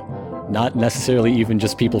people, not necessarily even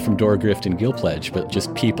just people from Dorgrift and Gilpledge, but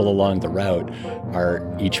just people along the route are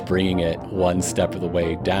each bringing it one step of the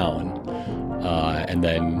way down. And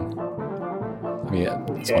then, I mean,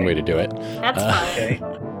 it's one way to do it. That's fun. Okay.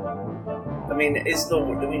 mean,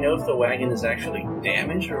 do we know if the wagon is actually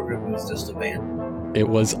damaged or if it was just abandoned? It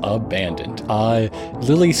was abandoned.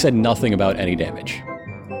 Lily said nothing about any damage.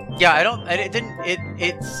 Yeah,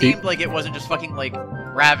 it seemed like it wasn't just fucking, like,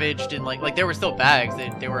 ravaged and, like there were still bags.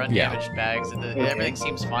 They were undamaged bags, and everything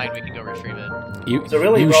seems fine. We can go retrieve it. So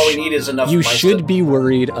really, all we need is enough You mice should be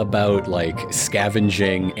worried about, like,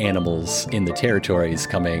 scavenging animals in the territories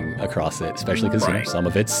coming across it, especially because Right. some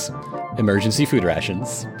of it's emergency food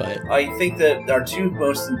rations, but... I think that our two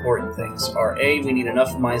most important things are, A, we need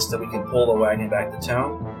enough mice that we can pull the wagon back to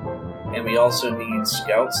town, and we also need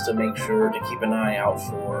scouts to make sure to keep an eye out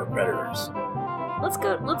for predators.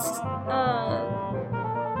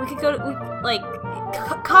 We could go to,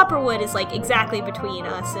 Copperwood is, like, exactly between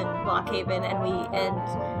us and Blockhaven,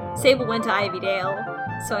 and Sable went to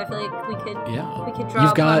Ivydale, so I feel like we could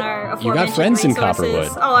draw upon our aforementioned you got friends in resources.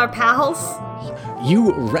 Copperwood. All our pals.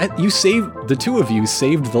 The two of you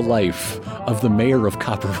saved the life of the mayor of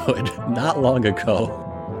Copperwood not long ago.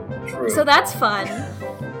 True. So that's fun.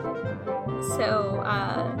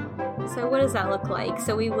 So what does that look like?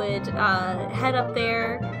 So we would head up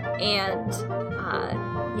there and,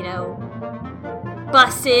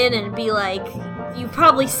 bust in and be like, you've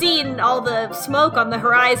probably seen all the smoke on the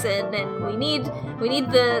horizon, and we need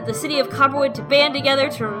the city of Copperwood to band together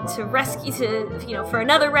to rescue, for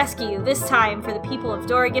another rescue, this time for the people of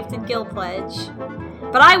Dora Gifted Gil Pledge.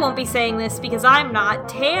 But I won't be saying this because I'm not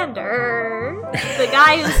Tander, the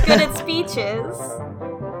guy who's good at speeches.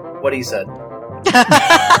 What he said.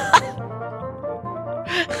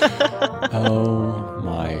 Oh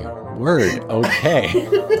my word. Okay.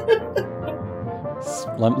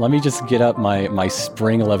 Let me just get up my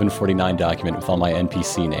Spring 1149 document with all my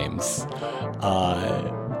NPC names.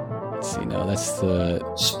 Let's see, no, that's the...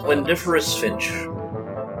 Splendiferous Finch.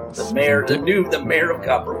 The mayor of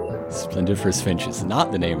Copperwood. Splendiferous Finch is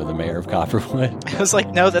not the name of the mayor of Copperwood. I was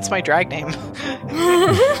like, no, that's my drag name.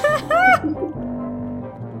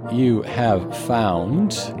 You have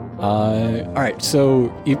found... Alright,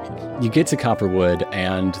 so you get to Copperwood,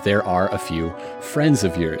 and there are a few friends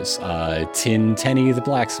of yours. Tin Tenny the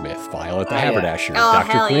Blacksmith, Violet the Haberdasher, Oh,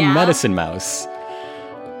 Dr. hell Quinn yeah. Medicine Mouse.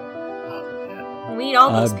 We need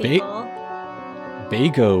all those people.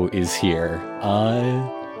 Bago is here.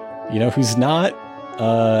 You know who's not?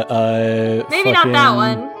 Maybe not that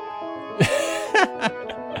one.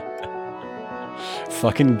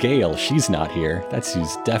 Fucking Gale, she's not here. That's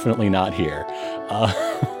who's definitely not here.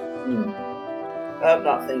 I'm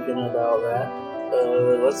not thinking about that.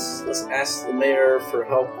 Let's ask the mayor for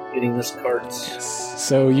help getting this cart.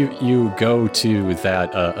 So you go to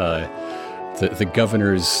that the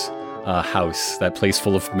governor's house, that place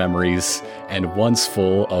full of memories, and once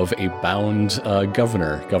full of a bound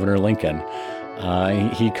Governor Lincoln.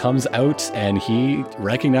 He comes out and he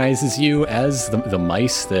recognizes you as the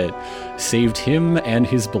mice that saved him and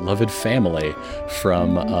his beloved family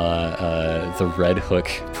from the Red Hook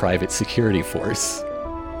private security force.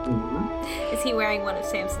 Mm-hmm. Is he wearing one of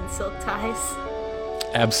Samson's silk ties?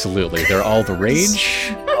 Absolutely, they're all the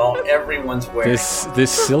rage. Oh, everyone's wearing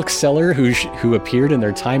This silk seller who appeared in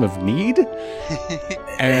their time of need,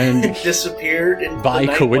 and disappeared in by the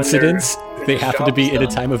night coincidence, when they their happened to be shop in a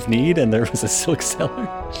was time of need, and there was a silk seller.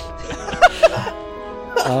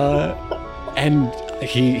 And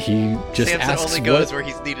he just Samson asks only goes where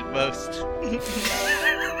he's needed most.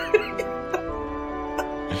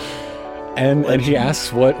 and he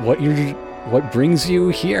asks what brings you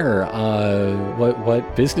here?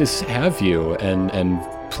 What business have you? And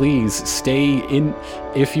please stay in.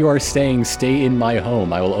 If you are staying, stay in my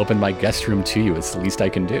home. I will open my guest room to you. It's the least I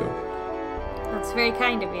can do. That's very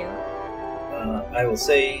kind of you. I will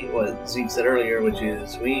say what Zeke said earlier, which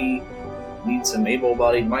is we need some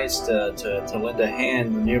able-bodied mice to lend a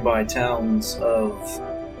hand in nearby towns of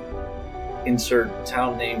insert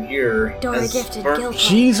town name here. Dora as Gifted burnt- Gil Pledge.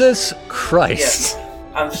 Jesus Christ! Yes.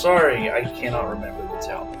 I'm sorry, I cannot remember the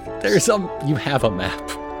town. You have a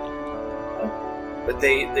map. But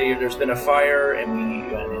there's been a fire,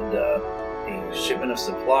 and a shipment of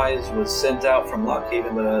supplies was sent out from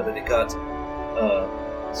Lockhaven, but it got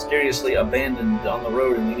mysteriously abandoned on the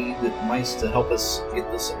road, and we need the mice to help us get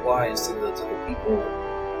the supplies to the people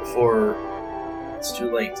before it's too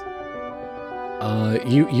late.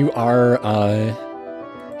 You are.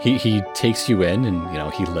 He takes you in,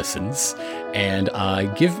 and he listens, and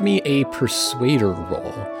give me a persuader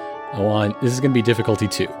roll. This is going to be difficulty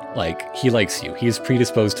 2. Like, he likes you. He's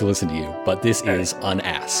predisposed to listen to you, but this is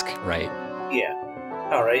unask, right? Yeah.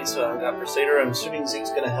 Alright, so I've got Persuader. I'm assuming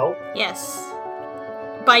Zeke's gonna help. Yes.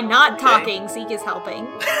 By not Okay. talking, Zeke is helping.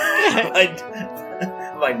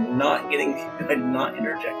 by not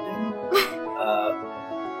interjecting.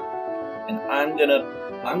 and I'm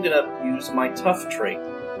gonna use my tough trait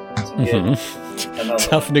to get another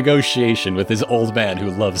Tough negotiation with this old man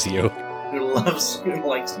who loves you. who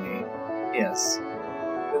likes me. Yes.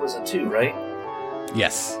 It was a 2, right?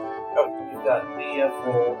 Yes. Oh, you've got BF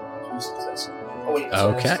roll 2 successes. Oh wait, so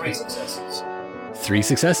Okay. that's 3 successes. 3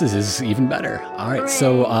 successes is even better. All right,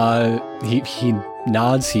 so he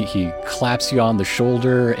nods, he claps you on the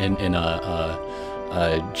shoulder in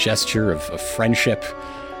a gesture of friendship,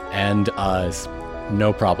 and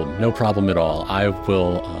no problem at all. I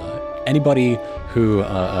will. Anybody who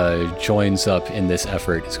joins up in this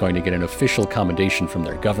effort is going to get an official commendation from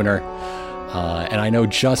their governor, and I know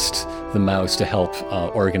just the mouse to help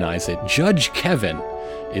organize it. Judge Kevin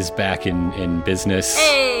is back in business.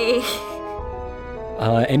 Hey!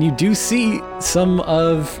 And you do see some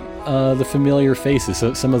of the familiar faces,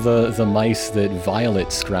 so some of the mice that Violet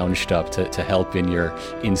scrounged up to help in your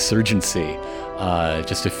insurgency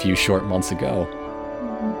just a few short months ago.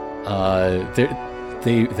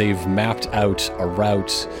 They've mapped out a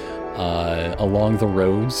route along the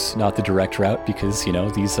roads, not the direct route, because,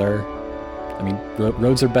 these are...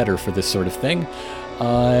 roads are better for this sort of thing.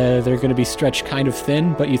 They're going to be stretched kind of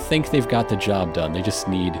thin, but you think they've got the job done. They just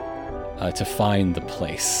need to find the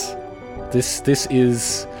place. This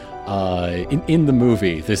is in the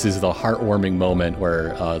movie. This is the heartwarming moment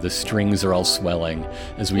where the strings are all swelling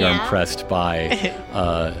as we are impressed by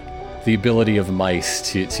the ability of mice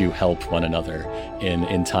to help one another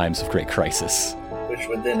in times of great crisis. Which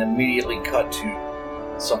would then immediately cut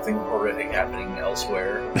to something horrific happening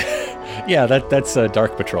elsewhere. Yeah, that's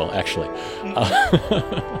Dark Patrol, actually.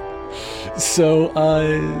 So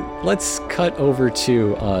let's cut over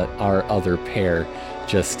to our other pair,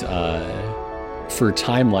 just for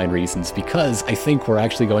timeline reasons, because I think we're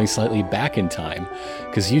actually going slightly back in time,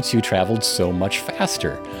 because you two traveled so much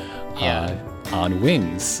faster on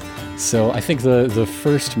wings. So I think the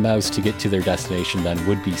first mouse to get to their destination then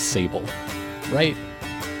would be Sable, right?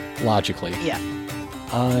 Logically. Yeah.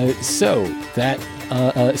 So that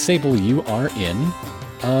Sable, you are in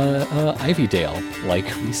Ivydale, like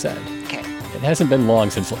we said. Okay. It hasn't been long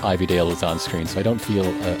since Ivydale was on screen, so I don't feel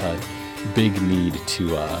a big need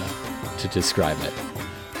to describe it.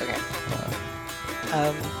 Okay.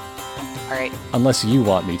 All right. Unless you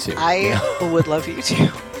want me to. I would love you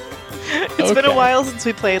to. It's been a Okay. while since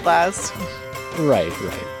we played last. Right.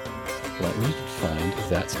 Let me find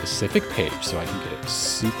that specific page so I can get it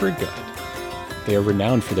super good. They are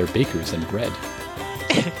renowned for their bakers and bread.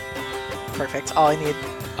 Perfect. All I need.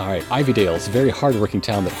 All right, Ivydale is a very hard-working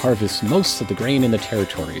town that harvests most of the grain in the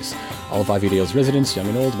territories. All of Ivydale's residents, young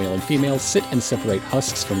and old, male and female, sit and separate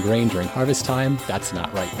husks from grain during harvest time. That's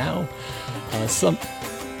not right now.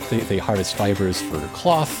 They harvest fibers for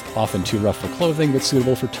cloth, often too rough for clothing, but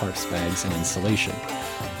suitable for tarps, bags, and insulation.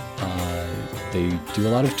 They do a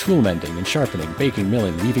lot of tool mending and sharpening, baking,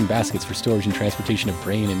 milling, weaving baskets for storage and transportation of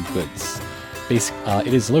grain and goods.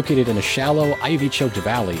 It is located in a shallow, ivy-choked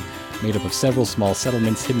valley made up of several small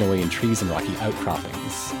settlements hidden away in trees and rocky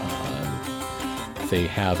outcroppings. They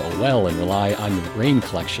have a well and rely on rain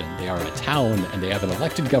collection. They are a town, and they have an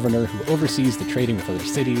elected governor who oversees the trading with other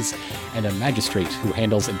cities, and a magistrate who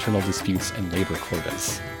handles internal disputes and labor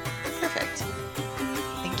quotas. Perfect.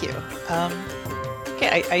 Thank you.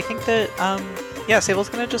 Okay, I think that, Sable's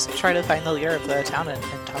gonna just try to find the leader of the town and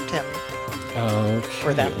talk to him. Okay,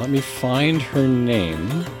 Or them. let me find her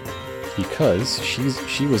name, because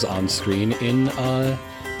she was on screen in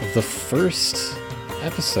the first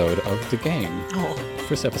episode of the game. Oh.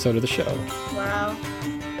 First episode of the show. Wow.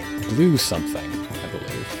 Blue something, I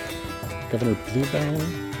believe. Governor Bluebell?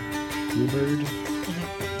 Bluebird? I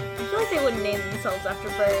feel like they wouldn't name themselves after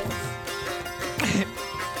birds.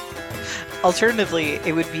 Alternatively,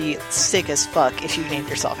 it would be sick as fuck if you named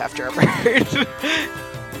yourself after a bird.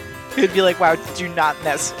 It'd be like, wow, do not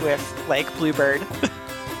mess with, Bluebird.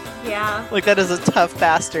 Yeah. That is a tough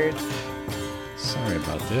bastard. Sorry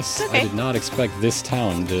about this. It's okay. I did not expect this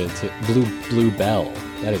town to Bluebell.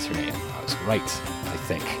 That is her name. I was right, I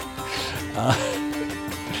think.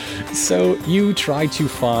 So you try to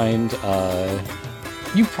find...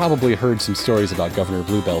 you probably heard some stories about Governor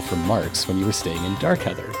Bluebell from Marks when you were staying in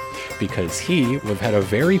Darkheather, because he would have had a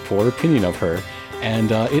very poor opinion of her,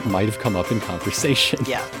 and it might have come up in conversation.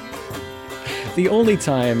 Yeah. The only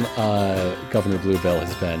time Governor Bluebell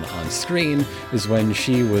has been on screen is when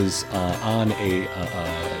she was on a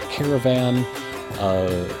caravan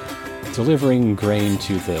delivering grain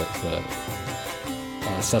to the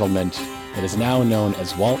settlement that is now known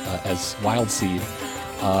as Wildseed,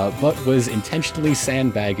 but was intentionally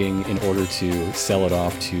sandbagging in order to sell it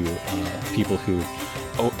off to people who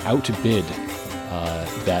outbid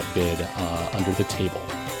that bid under the table.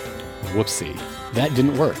 Whoopsie. That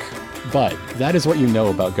didn't work. But that is what you know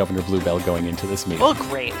about Governor Bluebell going into this meeting. Well,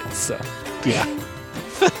 great. So, yeah.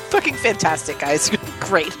 Fucking fantastic, guys.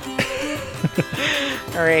 Great.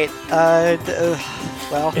 All right.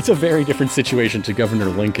 Well. It's a very different situation to Governor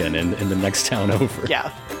Lincoln in the next town over.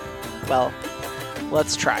 Yeah. Well,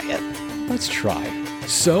 let's try it. Let's try.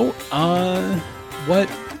 So,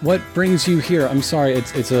 what brings you here? I'm sorry,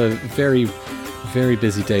 it's a very, very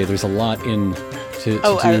busy day. There's a lot to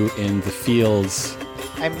do in the fields.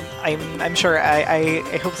 I'm sure. I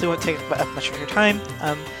hopefully won't take up much of your time.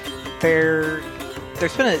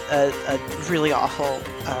 There's been a really awful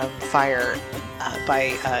fire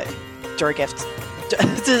by Dorgift.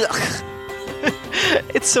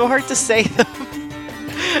 It's so hard to say them.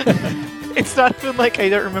 It's not even like I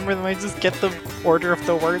don't remember them. I just get the order of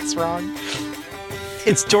the words wrong.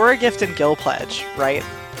 It's Doragift and Gilpledge, right?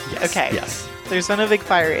 Yes. Okay. Yes. There's been a big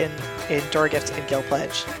fire in Doragift and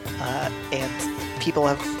Gilpledge, and people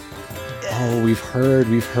have. Oh, we've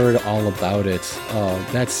heard all about it. Oh,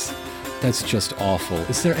 that's just awful.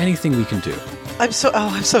 Is there anything we can do? I'm so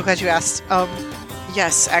glad you asked.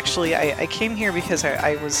 Yes, actually, I came here because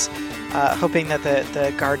I was hoping that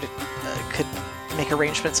the guard could make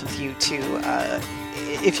arrangements with you to,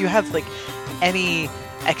 if you have like any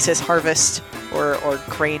excess harvest or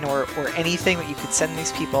grain or anything that you could send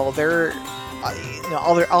these people. They're,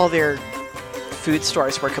 all their food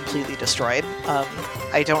stores were completely destroyed.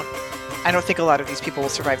 I don't think a lot of these people will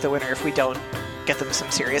survive the winter if we don't get them some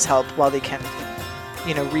serious help while they can,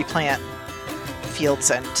 replant fields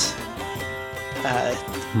and.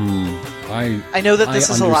 I know that this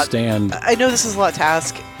is understand. a lot. I know this is a lot to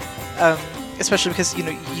ask, especially because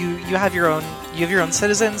you have your own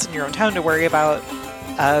citizens and your own town to worry about,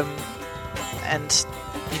 and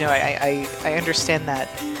I understand that,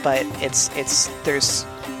 but this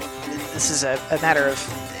is a matter of,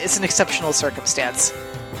 it's an exceptional circumstance.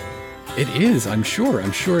 It is, I'm sure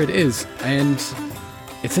it is, and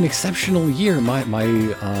it's an exceptional year. My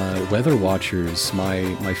weather watchers,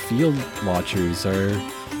 my field watchers are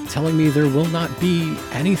telling me there will not be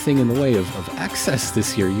anything in the way of excess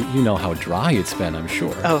this year. You know how dry it's been, I'm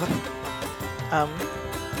sure.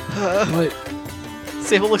 What?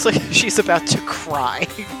 Sable looks like she's about to cry.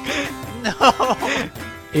 No.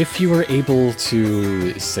 If you were able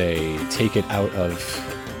to, say, take it out of...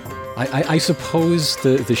 I suppose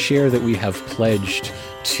the share that we have pledged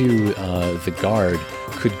to the guard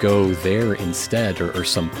could go there instead, or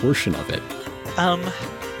some portion of it.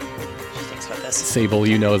 She thinks about this. Sable,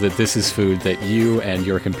 you know that this is food that you and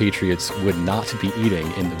your compatriots would not be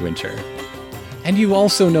eating in the winter. And you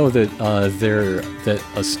also know that that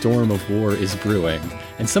a storm of war is brewing,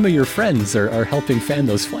 and some of your friends are helping fan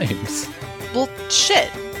those flames. Well,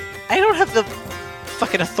 shit. I don't have the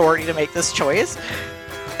fucking authority to make this choice.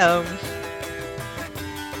 I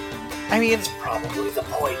mean, That's probably the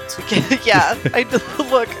point. yeah.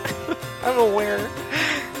 Look, I'm aware.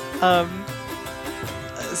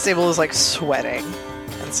 Sable is like sweating,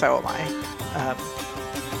 and so am I.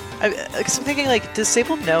 I'm thinking, like, does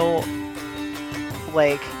Sable know?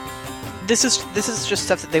 Like, this is just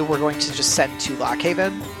stuff that they were going to just send to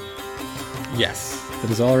Lockhaven. Yes, that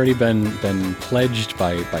has already been pledged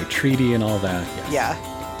by treaty and all that. Yes. Yeah.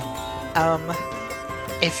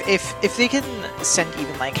 If they can send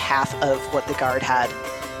even like half of what the guard had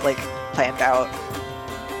like planned out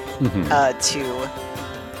to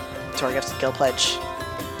Dorgift and Gilpledge,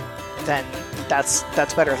 then that's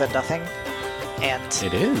better than nothing. And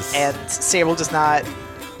it is. And Sable does not.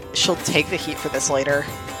 She'll take the heat for this later,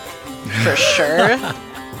 for sure.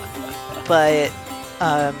 But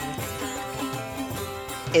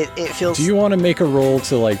it feels. Do you want to make a roll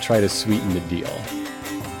to like try to sweeten the deal?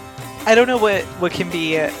 I don't know what can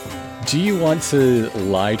be. Do you want to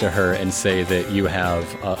lie to her and say that you have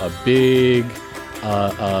a big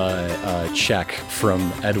check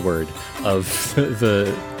from Edward of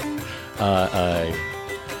the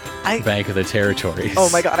Bank of the Territories? Oh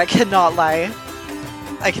my god, I cannot lie.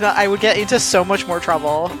 I would get into so much more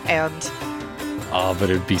trouble, and... Oh, but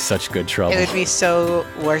it would be such good trouble. It would be so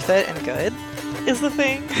worth it and good, is the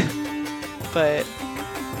thing. But...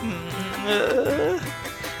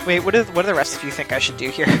 Wait, what do the rest of you think I should do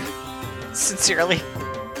here? Sincerely.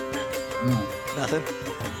 Nothing?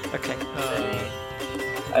 Okay.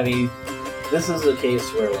 I mean, this is a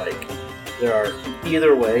case where, like, there are...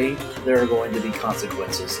 Either way, there are going to be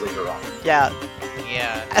consequences later on. Yeah.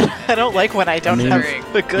 Yeah. I don't like when I don't I mean,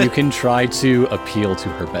 have the good. You can try to appeal to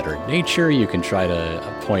her better nature. You can try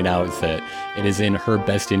to point out that it is in her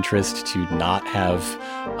best interest to not have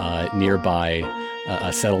nearby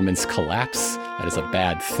settlements collapse. That is a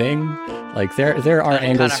bad thing. Like there are That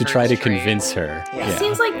angles to kinda try to hurts Trade. convince her. Yeah. It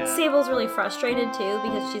seems like Yeah. Sable's really frustrated too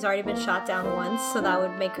because she's already been shot down once, so that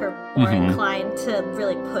would make her more Mhm. inclined to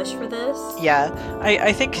really push for this. Yeah,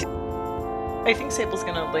 I think Sable's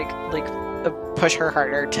gonna push her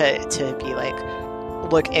harder to be like,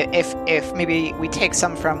 look, if maybe we take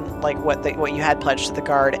some from like what you had pledged to the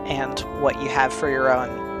guard and what you have for your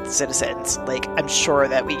own citizens, like I'm sure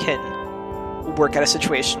that we can work out a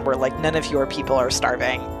situation where like none of your people are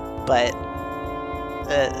starving, but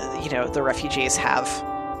the refugees have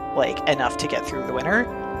like enough to get through the winter,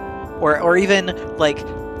 or even like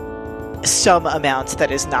some amount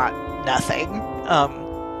that is not nothing,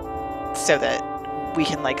 so that we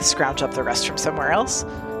can like scrounge up the rest from somewhere else.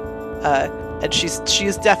 And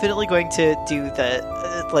she's definitely going to do the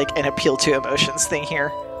like an appeal to emotions thing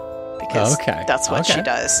here, because Okay, that's what she okay.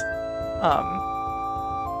 does.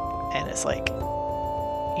 And it's like,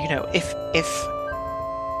 if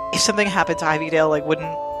something happened to Ivydale, like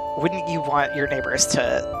wouldn't you want your neighbors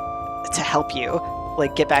to help you,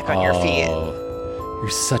 like get back on your feet? Oh, you're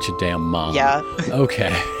such a damn mom. Yeah,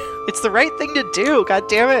 Okay. it's the right thing to do. God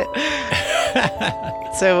damn it.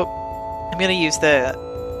 So I'm gonna use the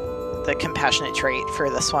compassionate trait for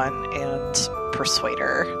this one and persuade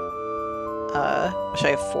her, which I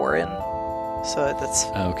have 4 in. So that's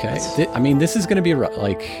Okay. I mean, this is going to be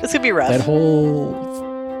like it's gonna be rough. that whole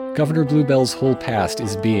Governor Bluebell's whole past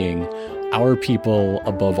is being our people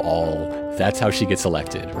above all. That's how she gets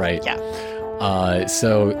elected, right? Yeah.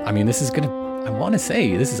 So I mean, this is gonna. I want to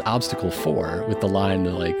say this is obstacle 4 with the line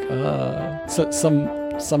that like, so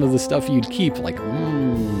some of the stuff you'd keep, like, I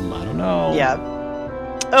don't know. Yeah.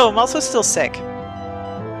 Oh, I'm also still sick.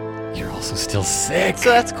 You're also still sick.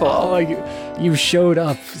 So that's cool. Oh, you showed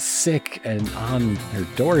up sick and on her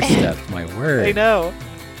doorstep. My word. I know.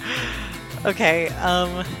 Okay,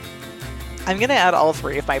 I'm gonna add all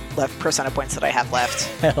 3 of my left persona points that I have left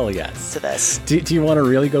Hell yes. to this. Do you want to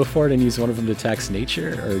really go for it and use one of them to tax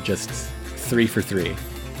nature, or just 3 for 3?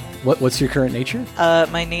 What's your current nature?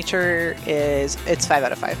 My nature it's 5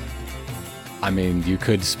 out of 5. I mean, you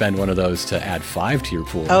could spend one of those to add 5 to your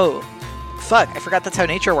pool. Oh, fuck! I forgot that's how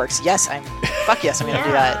nature works. Yes, I'm gonna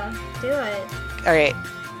do that. Do it. All right.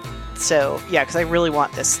 So yeah, because I really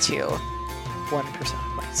want this to 1%.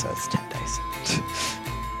 Point, so it's 10 dice.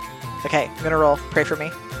 Okay, I'm gonna roll. Pray for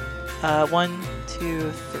me. 1,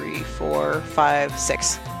 2, 3, 4, 5,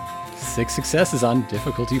 6. 6 successes on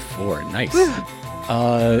difficulty 4. Nice. Whew.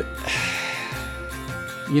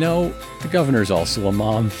 The governor's also a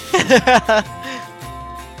mom.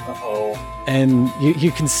 Uh-oh. And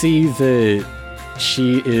you can see that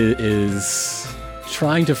she is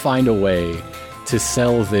trying to find a way to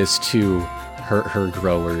sell this to her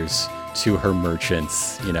growers, to her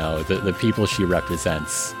merchants, the people she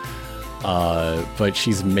represents. But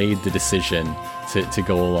she's made the decision to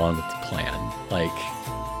go along with the plan. Like,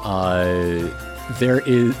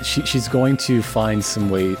 she's going to find some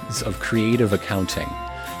ways of creative accounting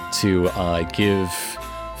to give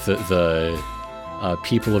the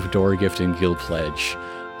people of Dorgift and Gilpledge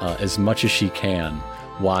as much as she can,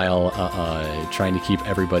 while trying to keep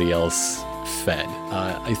everybody else fed.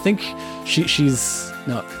 I think she's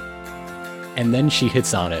no, and then she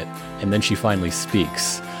hits on it, and then she finally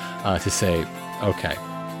speaks to say, "Okay,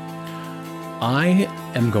 I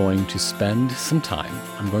am going to spend some time.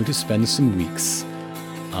 I'm going to spend some weeks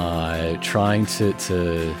trying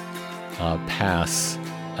to pass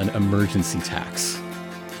an emergency tax.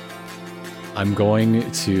 I'm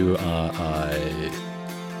going to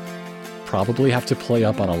probably have to play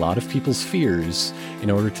up on a lot of people's fears in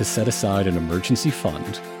order to set aside an emergency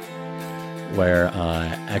fund where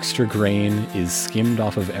extra grain is skimmed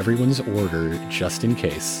off of everyone's order just in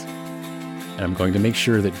case. And I'm going to make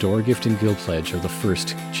sure that Dorgift and Gilpledge are the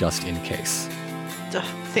first just in case."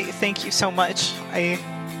 Thank you so much.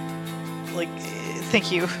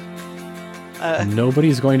 Thank you.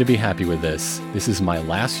 Nobody's going to be happy with this. This is my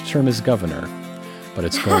last term as governor, but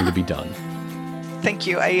it's going to be done. Thank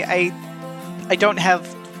you. I don't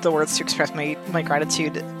have the words to express my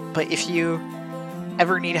gratitude, but if you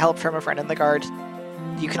ever need help from a friend in the guard,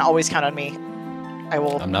 you can always count on me. I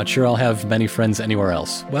will. I'm not sure I'll have many friends anywhere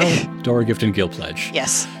else. Well, Dorgift and Gilpledge.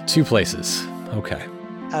 Yes. 2 places. Okay.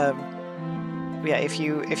 Yeah. If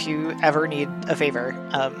you ever need a favor,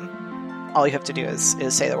 all you have to do is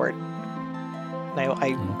say the word.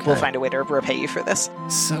 I will find a way to repay you for this.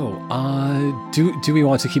 So, do we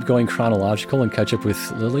want to keep going chronological and catch up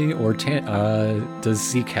with Lily, or does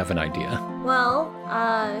Zeke have an idea? Well,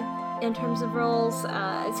 in terms of roles,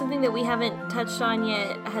 something that we haven't touched on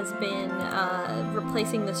yet has been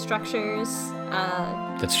replacing the structures.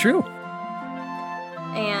 That's true.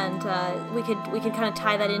 And we could kind of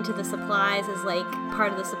tie that into the supplies, as like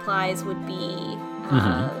part of the supplies would be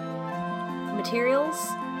materials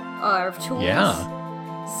or tools. Yeah.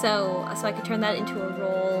 So I could turn that into a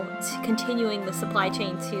role, continuing the supply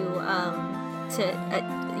chain to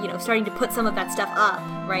starting to put some of that stuff up,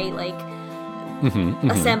 right? Like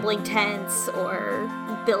assembling tents or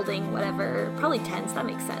building whatever. Probably tents. That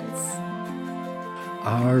makes sense.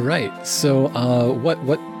 All right. So,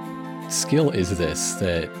 what skill is this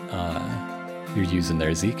that you're using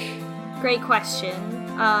there, Zeke? Great question.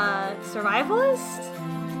 Survivalist?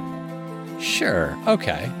 Sure.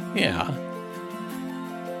 Okay. Yeah.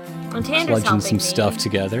 And Tander's Plunging helping some me. Stuff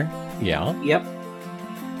together. Yeah. Yep.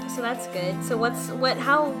 So that's good. So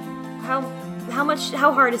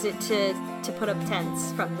how hard is it to put up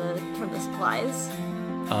tents from the supplies?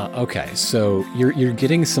 Okay, so you're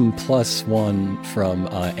getting some +1 from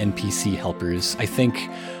NPC helpers. I think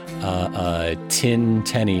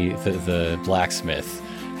Tenny, the blacksmith,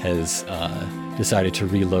 has decided to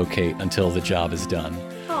relocate until the job is done.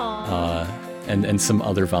 Aww. And some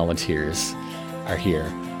other volunteers are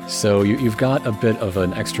here. So you've got a bit of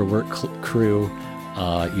an extra work crew.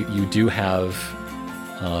 You do have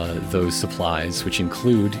those supplies, which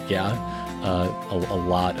include, a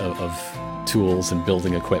lot of tools and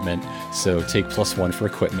building equipment. So take +1 for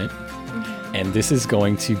equipment. And this is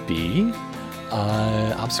going to be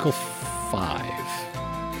obstacle 5,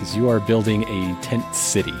 because you are building a tent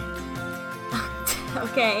city.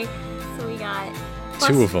 Okay, so we got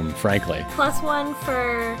 2 of them, frankly. +1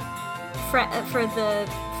 for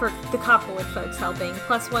the Copperwood folks helping,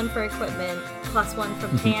 +1 for equipment, +1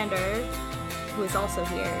 from Tander, who is also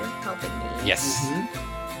here helping me. Yes.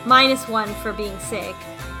 -1 for being sick,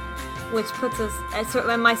 which puts us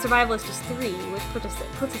and my survivalist is 3, which puts us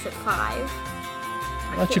at 5.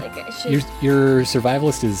 Your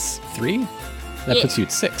survivalist is 3? That Yeah. puts you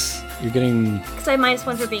at 6. You're getting... Because I have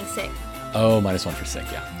 -1 for being sick. Oh, -1 for sick,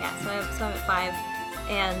 yeah. Yeah, so I'm at 5.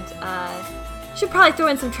 And should probably throw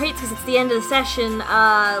in some traits because it's the end of the session.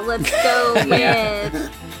 Let's go with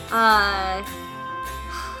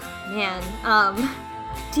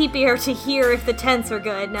deep ear to hear if the tents are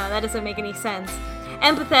good. No, that doesn't make any sense.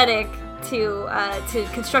 Empathetic to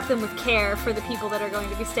construct them with care for the people that are going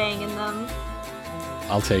to be staying in them.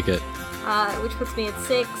 I'll take it. Which puts me at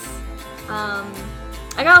 6.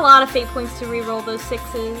 I got a lot of fate points to re-roll those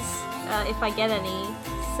 6s if I get any.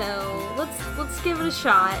 So let's give it a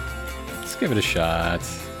shot. Let's give it a shot.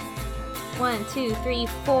 1, 2, 3,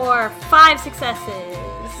 4, 5 successes.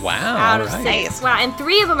 Wow, Out of all 6. right. Wow, and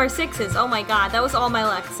 3 of them are 6s. Oh my god, that was all my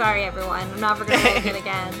luck. Sorry, everyone. I'm never gonna roll it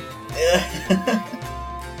again.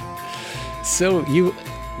 So you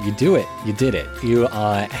do it. You did it. You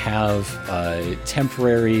have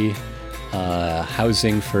temporary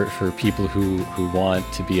housing for people who want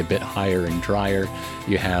to be a bit higher and drier.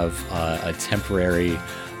 You have a temporary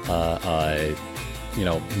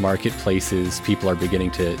marketplaces. People are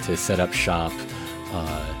beginning to set up shop,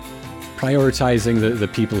 prioritizing the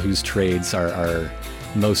people whose trades are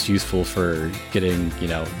most useful for getting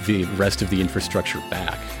the rest of the infrastructure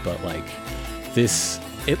back. But like this,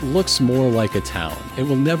 it looks more like a town. These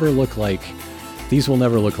will never look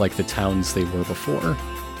like the towns they were before,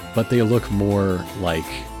 but they look more like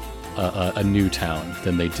a new town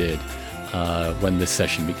than they did when this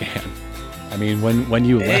session began. I mean, when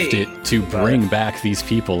you left it to bring back these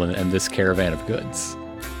people and this caravan of goods.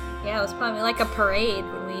 Yeah, it was probably like a parade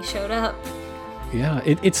when we showed up. Yeah,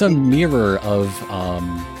 it's a mirror of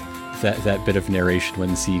that bit of narration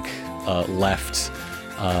when Zeke left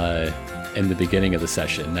in the beginning of the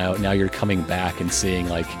session. Now you're coming back and seeing,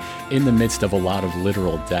 like, in the midst of a lot of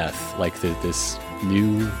literal death, like this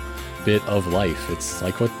new bit of life. It's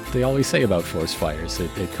like what they always say about forest fires.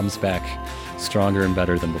 It comes back stronger and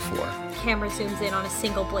better than before. Camera zooms in on a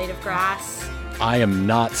single blade of grass. I am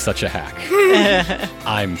not such a hack.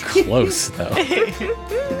 I'm close, though.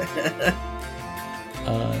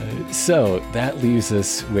 So that leaves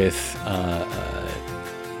us with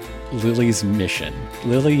Lily's mission.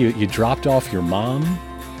 Lily, you dropped off your mom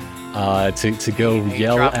to go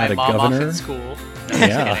yell dropped at my a mom governor. off at school. No, just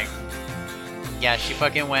Yeah. kidding. Yeah, she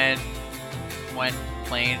fucking went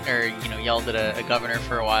playing, or yelled at a governor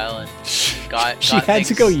for a while, and She got had to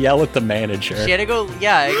things- go yell at the manager. She had to go.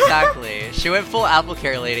 Yeah, exactly. She went full apple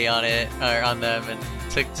care lady on it, or on them, and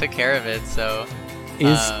took care of it. So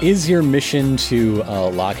Is your mission to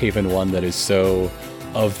Lockhaven one that is so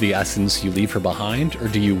of the essence you leave her behind, or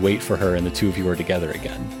do you wait for her and the two of you are together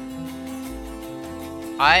again?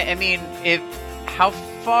 I mean, how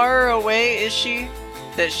far away is she?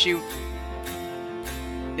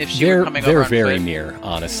 If she were coming over they're on very foot? near,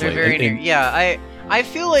 honestly. They're very near. Yeah, I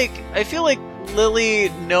feel like Lily,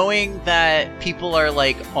 knowing that people are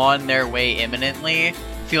like on their way imminently,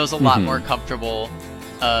 feels a lot more comfortable.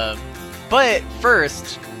 But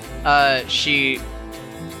first,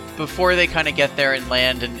 before they kind of get there and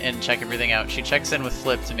land and check everything out, she checks in with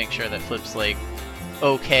Flip to make sure that Flip's like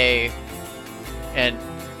okay, and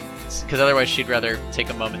because otherwise she'd rather take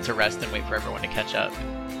a moment to rest and wait for everyone to catch up.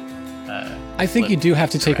 I think you do have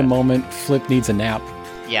to take a moment. Flip needs a nap.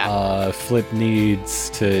 Yeah. Flip needs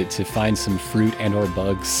to find some fruit and or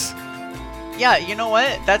bugs. Yeah, you know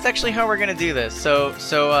what? That's actually how we're gonna do this. So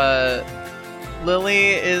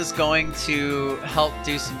Lily is going to help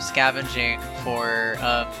do some scavenging for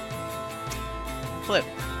Flip.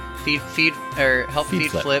 Help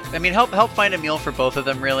feed Flip. I mean, help find a meal for both of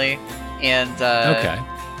them, really. And okay.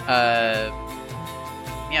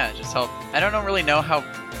 Yeah, just help. I don't really know how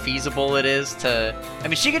feasible it is to. I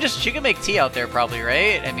mean, she could make tea out there, probably,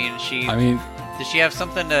 right? I mean, does she have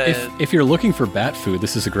something to? If you're looking for bat food,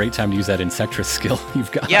 this is a great time to use that Insectress skill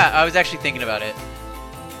you've got. Yeah, I was actually thinking about it.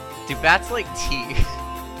 Do bats like tea?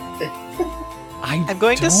 I'm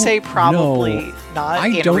going to say probably not I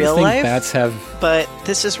in don't real think life, bats have. but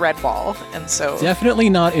this is Red Ball, and so Definitely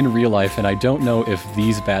not in real life, and I don't know if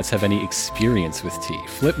these bats have any experience with tea.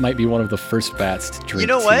 Flip might be one of the first bats to drink. You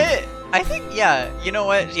know tea. what? I think you know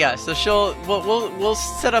what? Yeah. So we'll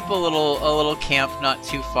set up a little camp not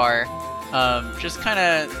too far, just kind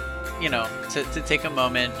of to take a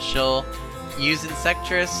moment. She'll use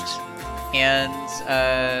Insectress and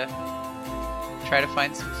try to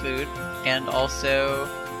find some food. And also,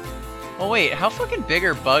 well, wait, how fucking big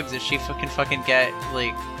are bugs if she fucking get,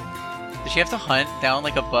 like, does she have to hunt down,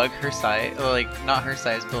 like, a bug her size, or, like, not her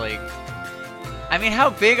size, but, like, I mean,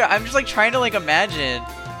 how big, I'm just, like, trying to, like, imagine,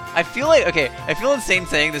 I feel insane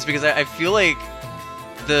saying this because I feel like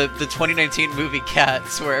the 2019 movie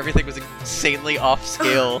Cats, where everything was insanely off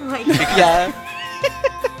scale. Oh my God.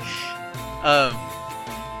 yeah.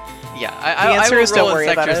 Yeah, The I answer will is roll don't worry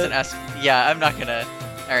about Insectress it. and ask, yeah, I'm not gonna.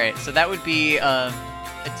 Alright, so that would be a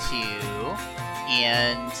 2,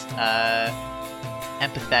 and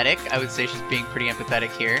empathetic. I would say she's being pretty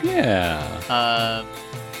empathetic here. Yeah.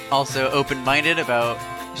 Also open-minded about,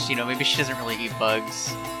 maybe she doesn't really eat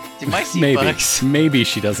bugs. Do mice eat maybe. bugs? Maybe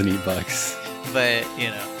she doesn't eat bugs. But,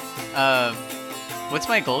 what's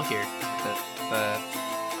my goal here?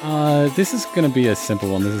 This is gonna be a simple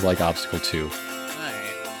one. This is like obstacle 2.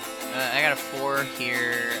 Alright. I got a 4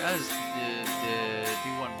 here. I'll just do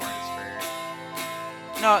one more just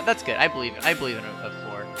for... No, that's good. I believe in a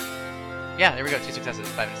 4. Yeah, there we go. 2 successes.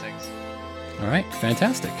 5 and 6. All right,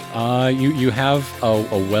 fantastic. You have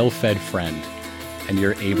a well-fed friend, and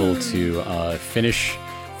you're able to finish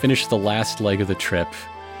the last leg of the trip.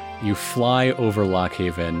 You fly over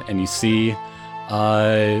Lockhaven, and you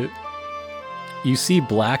see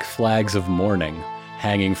black flags of mourning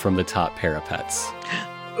hanging from the top parapets.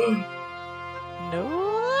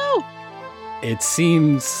 No. It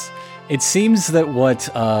seems that what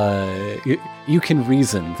you can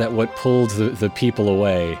reason that what pulled the people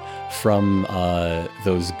away from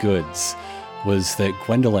those goods was that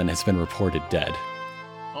Gwendolyn has been reported dead.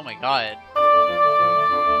 Oh my god.